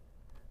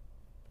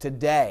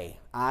 Today,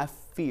 I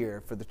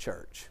fear for the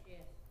church.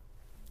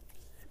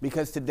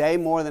 Because today,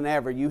 more than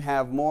ever, you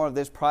have more of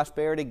this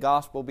prosperity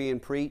gospel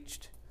being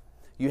preached.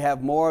 You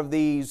have more of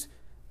these,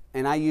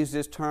 and I use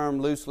this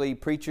term loosely,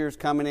 preachers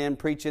coming in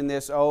preaching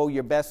this,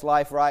 your best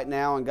life right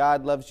now, and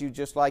God loves you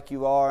just like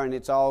you are, and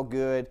it's all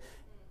good.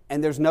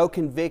 And there's no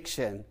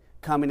conviction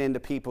coming into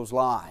people's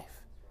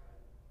life.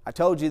 I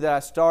told you that I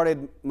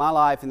started my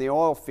life in the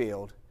oil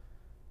field,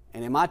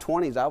 and in my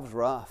 20s I was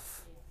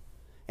rough.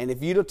 And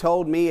if you'd have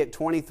told me at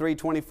 23,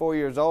 24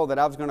 years old that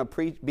I was going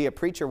to be a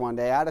preacher one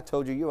day, I'd have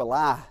told you a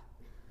lie.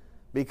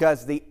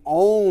 Because the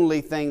only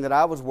thing that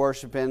I was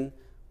worshiping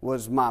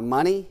was my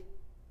money.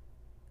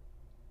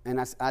 And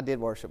I did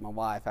worship my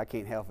wife. I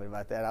can't help it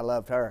about that. I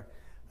loved her.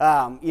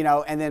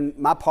 And then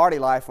my party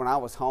life when I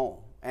was home.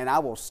 And I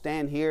will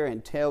stand here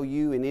and tell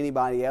you and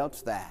anybody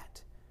else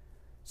that.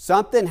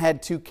 Something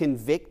had to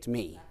convict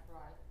me.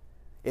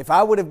 If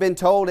I would have been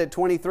told at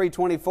 23,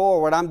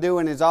 24, what I'm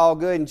doing is all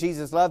good and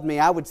Jesus loved me,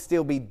 I would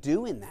still be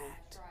doing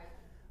that.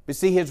 But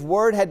see, His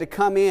Word had to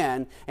come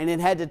in and it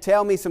had to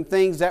tell me some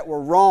things that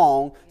were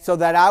wrong so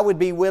that I would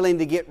be willing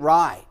to get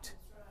right.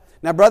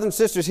 Now, brothers and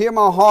sisters, hear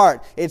my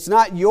heart. It's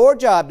not your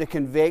job to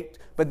convict,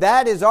 but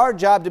that is our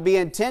job to be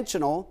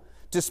intentional,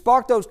 to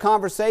spark those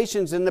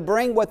conversations and to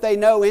bring what they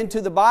know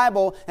into the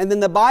Bible, and then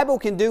the Bible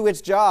can do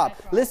its job.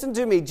 Right. Listen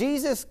to me.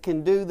 Jesus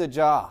can do the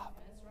job,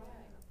 right.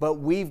 But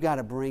we've got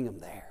to bring them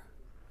there.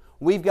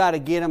 We've got to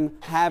get them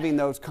having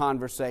those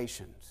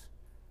conversations.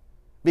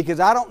 Because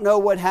I don't know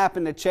what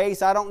happened to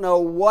Chase. I don't know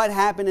what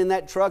happened in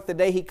that truck the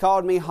day he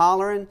called me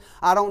hollering.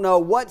 I don't know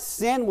what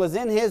sin was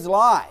in his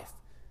life.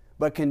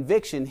 But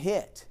conviction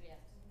hit.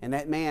 And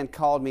that man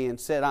called me and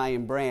said, I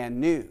am brand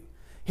new.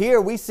 Here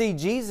we see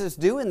Jesus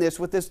doing this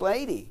with this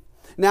lady.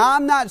 Now,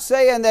 I'm not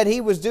saying that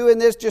he was doing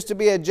this just to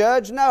be a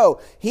judge. No,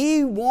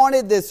 he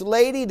wanted this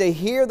lady to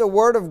hear the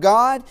Word of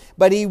God,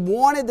 but he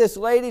wanted this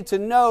lady to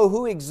know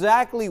who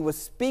exactly was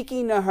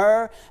speaking to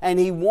her, and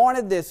he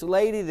wanted this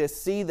lady to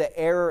see the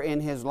error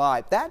in his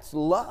life. That's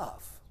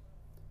love.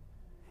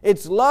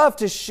 It's love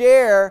to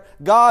share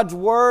God's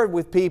Word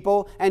with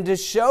people and to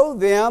show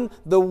them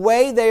the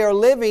way they are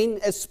living,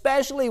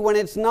 especially when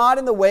it's not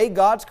in the way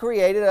God's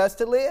created us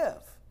to live.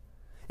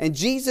 And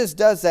Jesus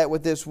does that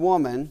with this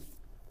woman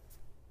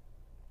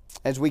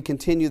as we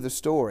continue the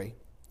story.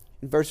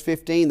 In verse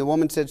 15, the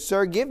woman said,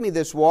 Sir, give me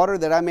this water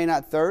that I may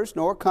not thirst,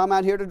 nor come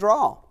out here to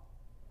draw.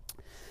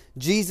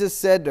 Jesus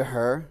said to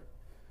her,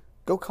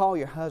 Go call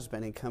your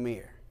husband and come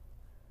here.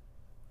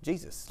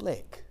 Jesus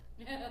slick.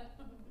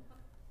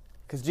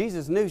 Because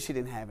Jesus knew she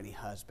didn't have any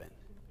husband.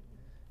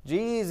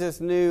 Jesus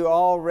knew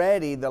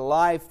already the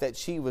life that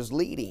she was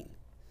leading.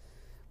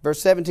 Verse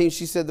 17,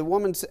 she said, the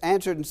woman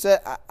answered and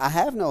said, I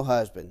have no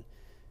husband.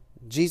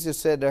 Jesus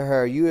said to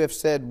her, You have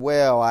said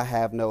well, I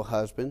have no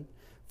husband,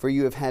 for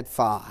you have had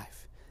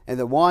 5. And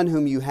the one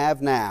whom you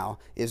have now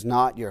is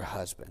not your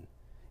husband.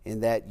 In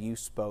that you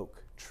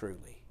spoke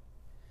truly.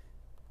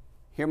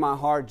 Hear my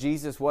heart,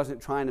 Jesus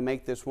wasn't trying to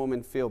make this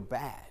woman feel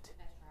bad.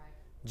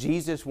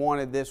 Jesus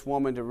wanted this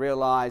woman to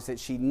realize that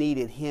she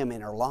needed Him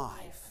in her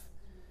life.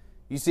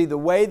 You see, the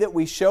way that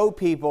we show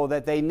people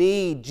that they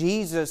need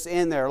Jesus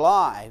in their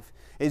life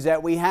is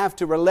that we have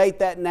to relate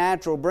that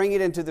natural, bring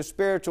it into the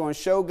spiritual, and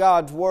show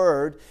God's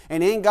Word.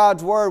 And in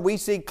God's Word, we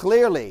see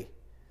clearly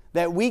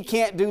that we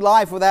can't do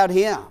life without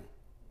Him.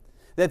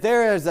 That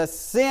there is a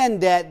sin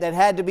debt that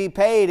had to be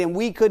paid, and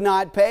we could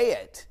not pay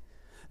it.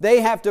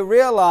 They have to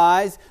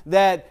realize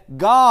that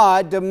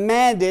God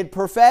demanded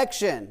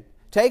perfection.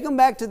 Take them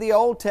back to the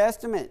Old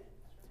Testament.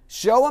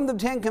 Show them the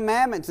 10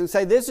 Commandments and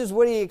say, this is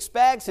what He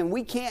expects, and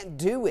we can't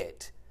do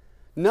it.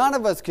 None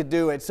of us could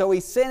do it. So He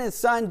sent His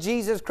Son,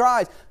 Jesus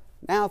Christ.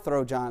 Now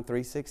throw John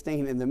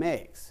 3:16 in the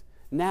mix.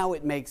 Now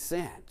it makes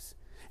sense.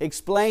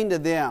 Explain to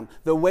them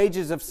the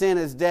wages of sin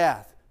is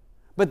death,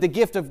 but the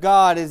gift of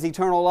God is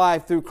eternal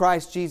life through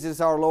Christ Jesus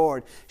our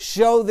Lord.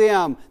 Show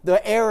them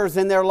the errors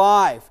in their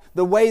life,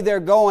 the way they're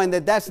going,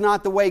 that's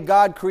not the way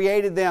God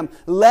created them.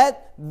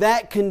 Let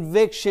that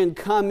conviction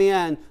come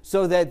in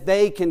so that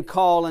they can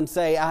call and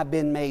say, I've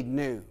been made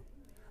new.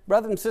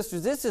 Brothers and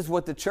sisters, this is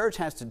what the church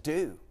has to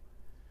do.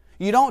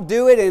 You don't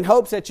do it in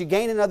hopes that you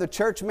gain another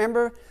church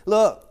member.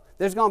 Look,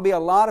 there's going to be a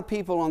lot of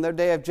people on their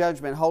day of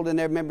judgment holding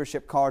their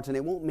membership cards, and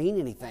it won't mean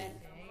anything.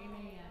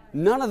 Amen.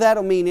 None of that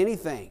will mean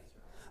anything.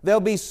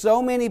 There'll be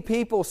so many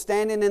people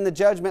standing in the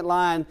judgment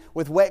line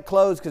with wet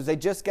clothes because they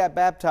just got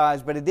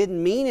baptized, but it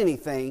didn't mean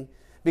anything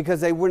because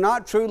they were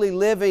not truly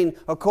living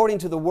according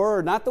to the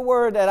Word, not the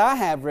Word that I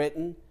have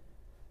written.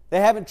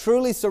 They haven't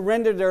truly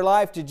surrendered their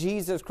life to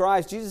Jesus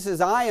Christ. Jesus says,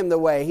 I am the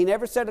way. He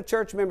never said a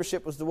church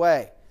membership was the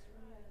way.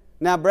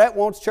 Now, Brett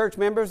wants church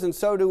members, and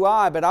so do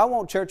I, but I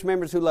want church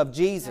members who love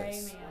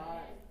Jesus.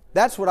 Amen.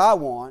 That's what I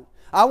want.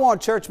 I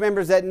want church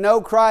members that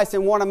know Christ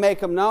and want to make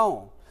Him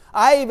known.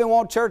 I even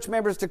want church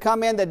members to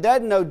come in that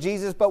doesn't know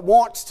Jesus but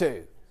wants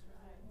to.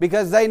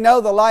 Because they know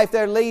the life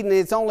they're leading,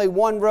 it's only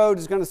one road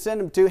is going to send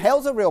them to.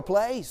 Hell's a real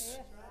place.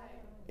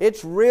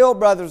 It's real,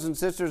 brothers and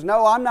sisters.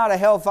 No, I'm not a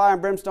hellfire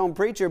and brimstone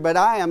preacher, but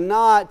I am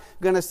not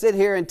going to sit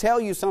here and tell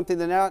you something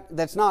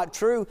that's not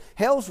true.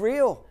 Hell's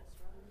real.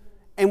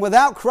 And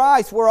without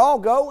Christ, we're all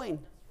going.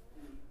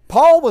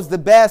 Paul was the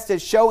best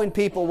at showing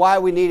people why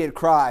we needed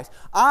Christ.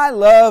 I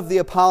love the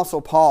Apostle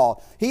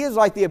Paul. He is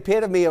like the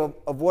epitome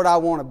of what I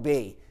want to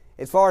be.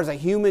 As far as a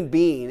human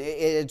being,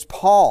 it's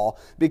Paul.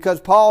 Because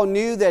Paul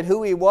knew that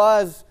who he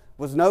was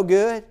no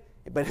good,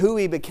 but who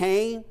he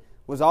became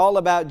was all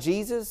about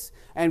Jesus.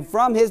 And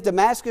from his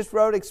Damascus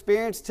Road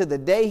experience to the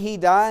day he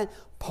died,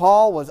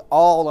 Paul was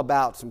all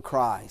about some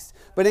Christ.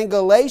 But in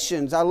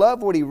Galatians, I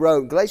love what he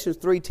wrote. Galatians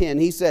 3:10,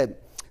 he said,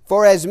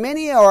 For as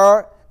many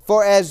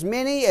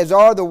as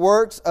are the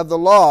works of the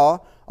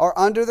law are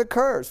under the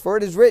curse. For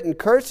it is written,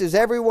 Cursed is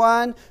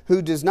everyone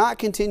who does not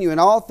continue in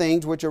all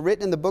things which are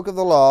written in the book of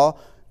the law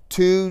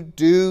to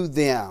do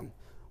them.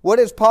 What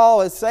is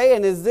Paul is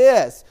saying is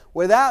this: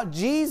 without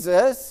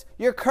Jesus,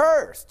 you're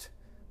cursed.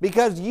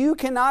 Because you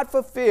cannot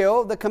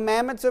fulfill the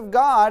commandments of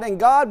God, and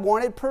God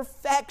wanted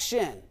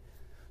perfection.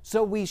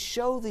 So we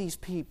show these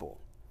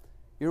people.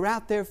 You're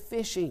out there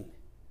fishing,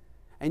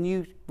 and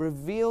you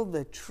reveal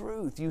the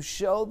truth. You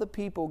show the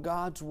people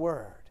God's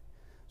Word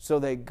so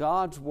that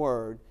God's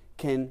Word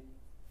can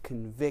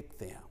convict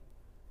them.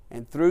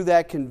 And through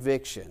that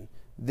conviction,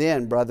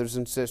 then, brothers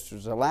and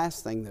sisters, the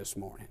last thing this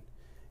morning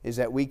is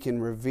that we can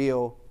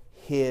reveal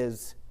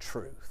His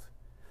truth.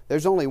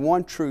 There's only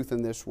one truth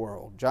in this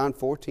world. John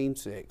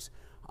 14:6.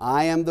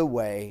 I am the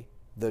way,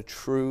 the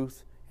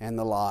truth, and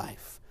the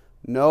life.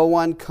 No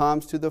one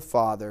comes to the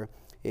Father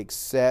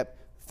except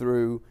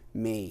through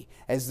me.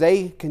 As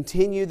they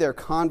continue their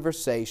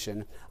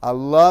conversation, I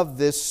love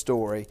this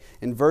story.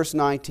 In verse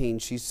 19,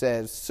 she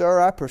says, Sir,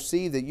 I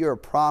perceive that you're a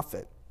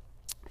prophet.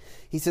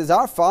 He says,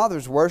 Our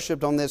fathers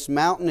worshipped on this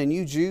mountain, and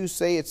you Jews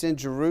say it's in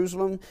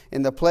Jerusalem,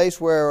 in the place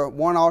where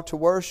one ought to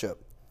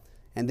worship.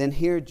 And then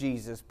here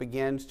Jesus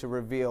begins to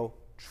reveal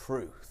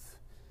truth.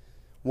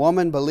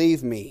 Woman,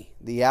 believe me,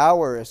 the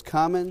hour is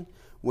coming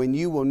when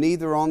you will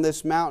neither on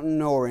this mountain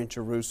nor in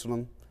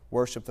Jerusalem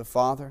worship the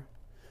Father.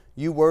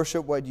 You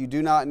worship what you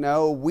do not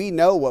know. We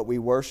know what we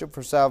worship,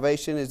 for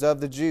salvation is of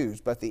the Jews.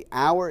 But the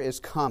hour is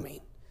coming,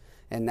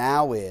 and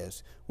now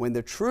is, when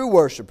the true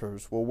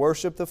worshipers will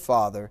worship the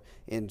Father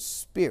in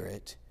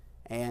spirit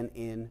and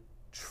in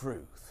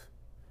truth.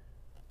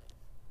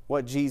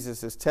 What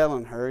Jesus is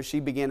telling her, she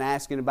began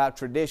asking about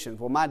traditions.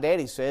 Well, my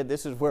daddy said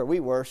this is where we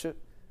worship.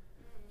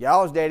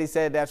 Y'all's daddy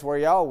said that's where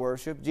y'all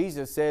worship.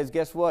 Jesus says,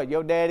 guess what?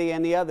 Your daddy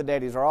and the other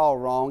daddies are all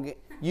wrong.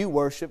 You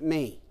worship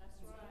me.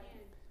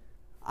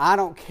 I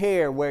don't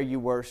care where you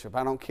worship.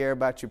 I don't care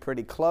about your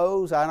pretty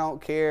clothes. I don't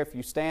care if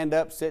you stand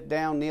up, sit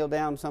down, kneel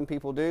down. Some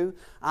people do.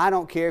 I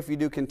don't care if you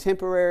do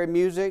contemporary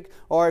music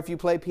or if you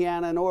play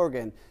piano and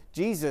organ.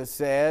 Jesus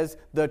says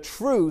the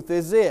truth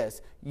is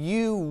this.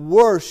 You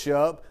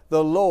worship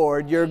the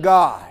Lord your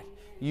God.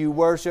 You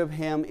worship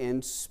Him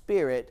in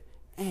spirit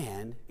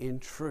and in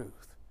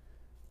truth.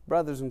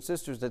 Brothers and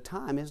sisters, the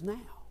time is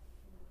now.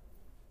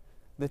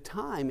 The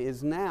time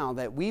is now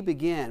that we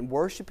begin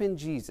worshiping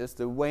Jesus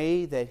the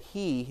way that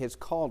He has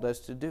called us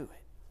to do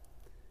it.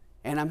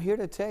 And I'm here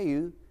to tell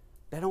you,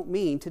 that don't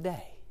mean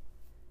today.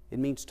 It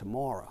means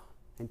tomorrow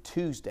and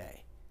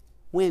Tuesday,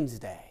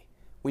 Wednesday,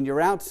 when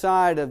you're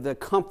outside of the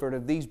comfort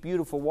of these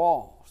beautiful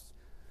walls,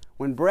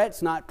 when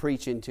Brett's not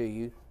preaching to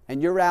you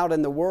and you're out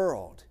in the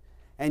world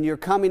and you're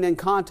coming in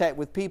contact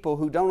with people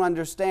who don't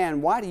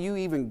understand, why do you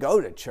even go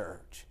to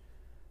church?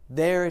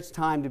 There it's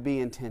time to be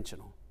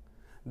intentional.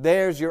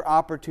 There's your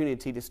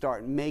opportunity to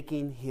start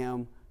making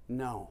Him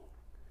known.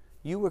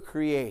 You were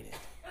created.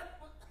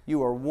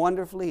 You are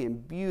wonderfully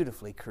and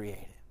beautifully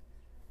created.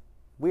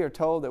 We are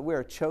told that we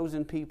are a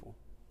chosen people,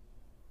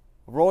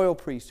 a royal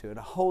priesthood,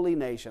 a holy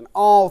nation.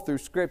 All through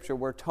Scripture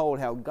we're told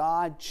how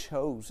God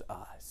chose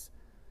us.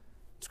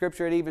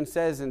 Scripture, it even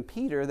says in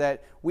Peter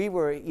that we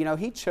were,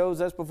 He chose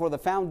us before the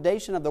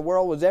foundation of the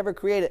world was ever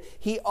created.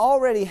 He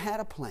already had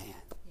a plan.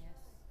 Yes.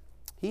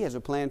 He has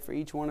a plan for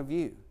each one of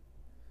you.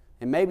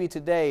 And maybe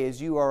today, as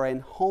you are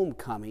in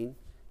homecoming,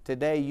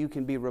 today you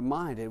can be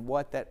reminded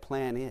what that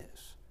plan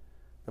is.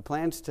 The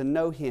plan is to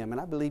know Him,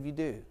 and I believe you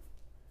do.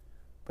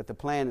 But the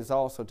plan is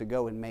also to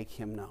go and make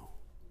Him known.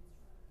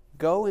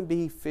 Go and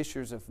be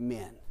fishers of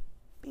men.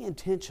 Be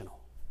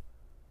intentional.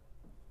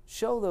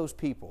 Show those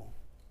people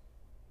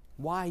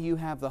why you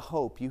have the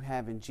hope you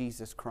have in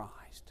Jesus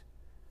Christ.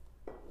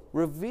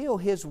 Reveal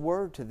His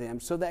Word to them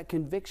so that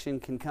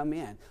conviction can come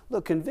in.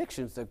 Look,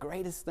 conviction is the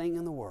greatest thing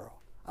in the world.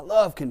 I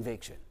love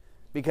conviction.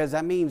 Because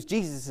that means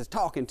Jesus is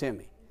talking to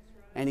me.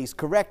 And He's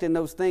correcting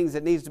those things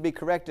that needs to be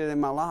corrected in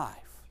my life.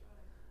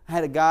 I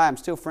had a guy, I'm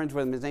still friends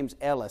with him, his name's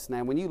Ellis.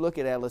 Now when you look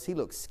at Ellis, he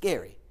looks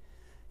scary.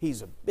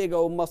 He's a big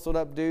old muscled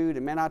up dude.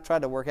 And man, I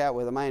tried to work out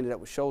with him. I ended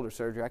up with shoulder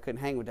surgery. I couldn't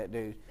hang with that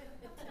dude.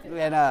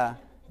 And,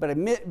 but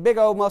a big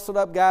old muscled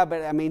up guy,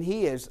 but I mean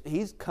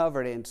he's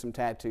covered in some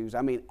tattoos.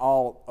 I mean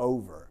all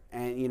over.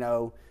 And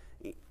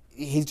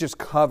he's just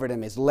covered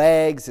in his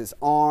legs, his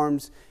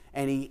arms,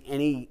 and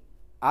he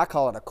I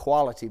call it a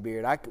quality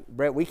beard.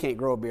 Brett, we can't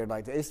grow a beard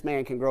like this. This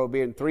man can grow a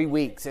beard in 3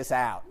 weeks. It's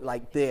out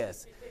like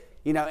this.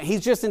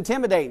 He's just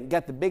intimidating.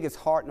 Got the biggest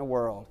heart in the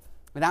world.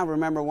 And I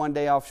remember one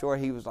day offshore,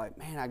 he was like,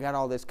 man, I got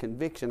all this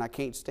conviction. I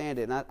can't stand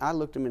it. And I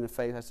looked him in the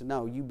face. I said,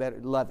 no, you better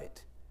love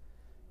it.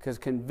 Because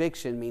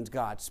conviction means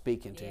God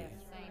speaking to you.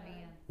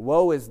 Amen.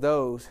 Woe is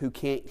those who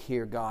can't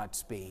hear God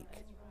speak.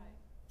 Right.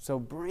 So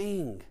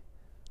bring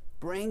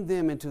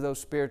them into those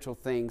spiritual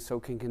things so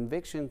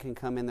conviction can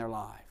come in their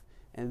life.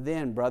 And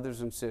then, brothers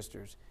and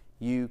sisters,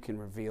 you can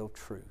reveal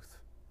truth.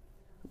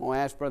 I'm going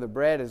to ask Brother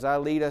Brett as I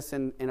lead us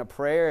in a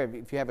prayer,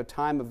 if you have a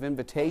time of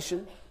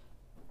invitation.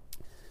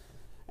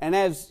 And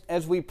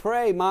as we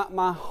pray,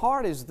 my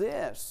heart is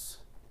this.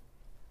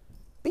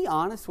 Be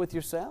honest with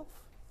yourself.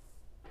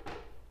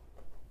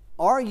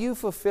 Are you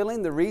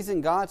fulfilling the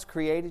reason God's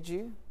created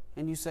you?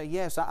 And you say,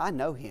 yes, I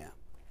know Him.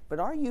 But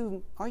are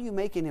you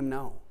making Him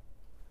known?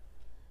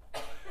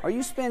 Are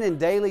you spending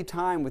daily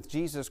time with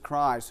Jesus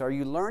Christ? Are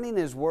you learning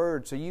His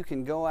Word so you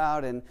can go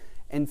out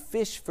and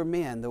fish for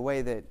men the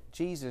way that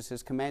Jesus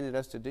has commanded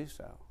us to do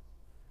so?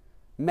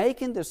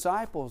 Making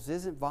disciples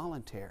isn't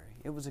voluntary.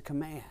 It was a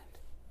command.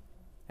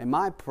 And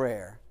my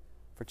prayer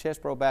for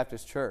Chesbro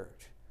Baptist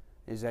Church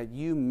is that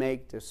you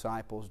make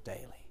disciples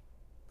daily.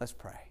 Let's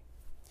pray.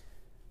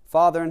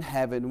 Father in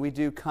heaven, we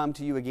do come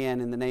to you again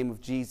in the name of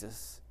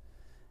Jesus.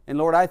 And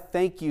Lord, I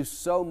thank you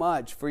so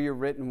much for your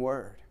written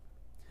Word.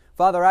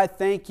 Father, I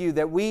thank you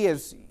that we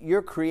as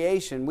your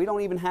creation, we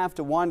don't even have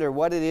to wonder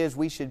what it is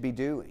we should be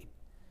doing.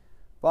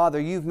 Father,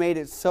 you've made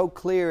it so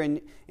clear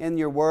in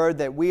your Word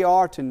that we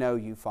are to know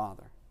you,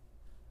 Father.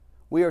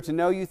 We are to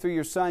know you through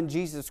your Son,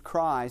 Jesus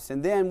Christ,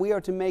 and then we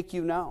are to make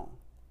you known.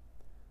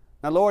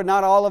 Now, Lord,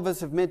 not all of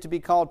us have meant to be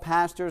called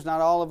pastors. Not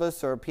all of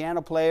us are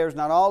piano players.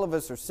 Not all of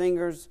us are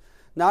singers.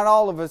 Not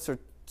all of us are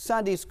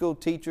Sunday school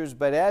teachers.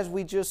 But as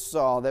we just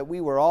saw, that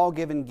we were all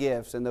given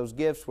gifts, and those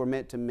gifts were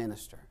meant to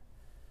minister.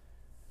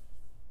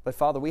 But,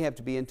 Father, we have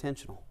to be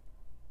intentional.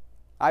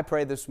 I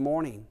pray this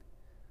morning,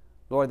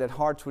 Lord, that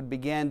hearts would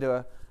begin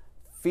to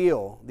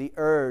feel the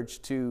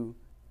urge to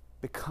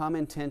become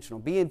intentional.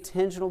 Be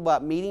intentional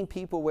about meeting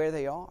people where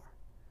they are.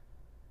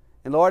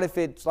 And, Lord, if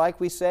it's like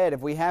we said,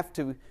 if we have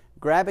to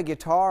grab a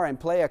guitar and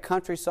play a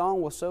country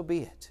song, well, so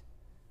be it.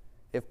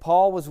 If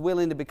Paul was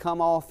willing to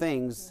become all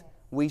things,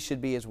 we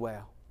should be as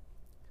well.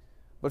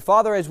 But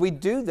Father, as we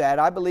do that,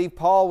 I believe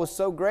Paul was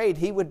so great,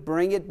 he would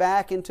bring it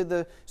back into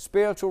the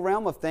spiritual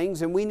realm of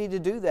things, and we need to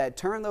do that.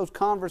 Turn those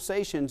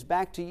conversations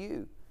back to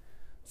you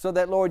so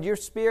that, Lord, your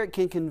Spirit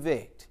can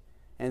convict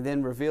and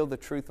then reveal the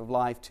truth of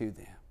life to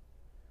them.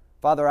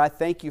 Father, I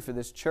thank you for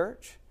this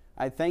church.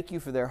 I thank you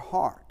for their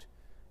heart.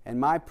 And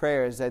my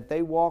prayer is that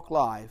they walk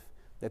life,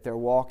 that they're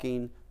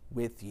walking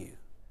with you.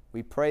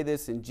 We pray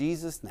this in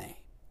Jesus' name.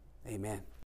 Amen.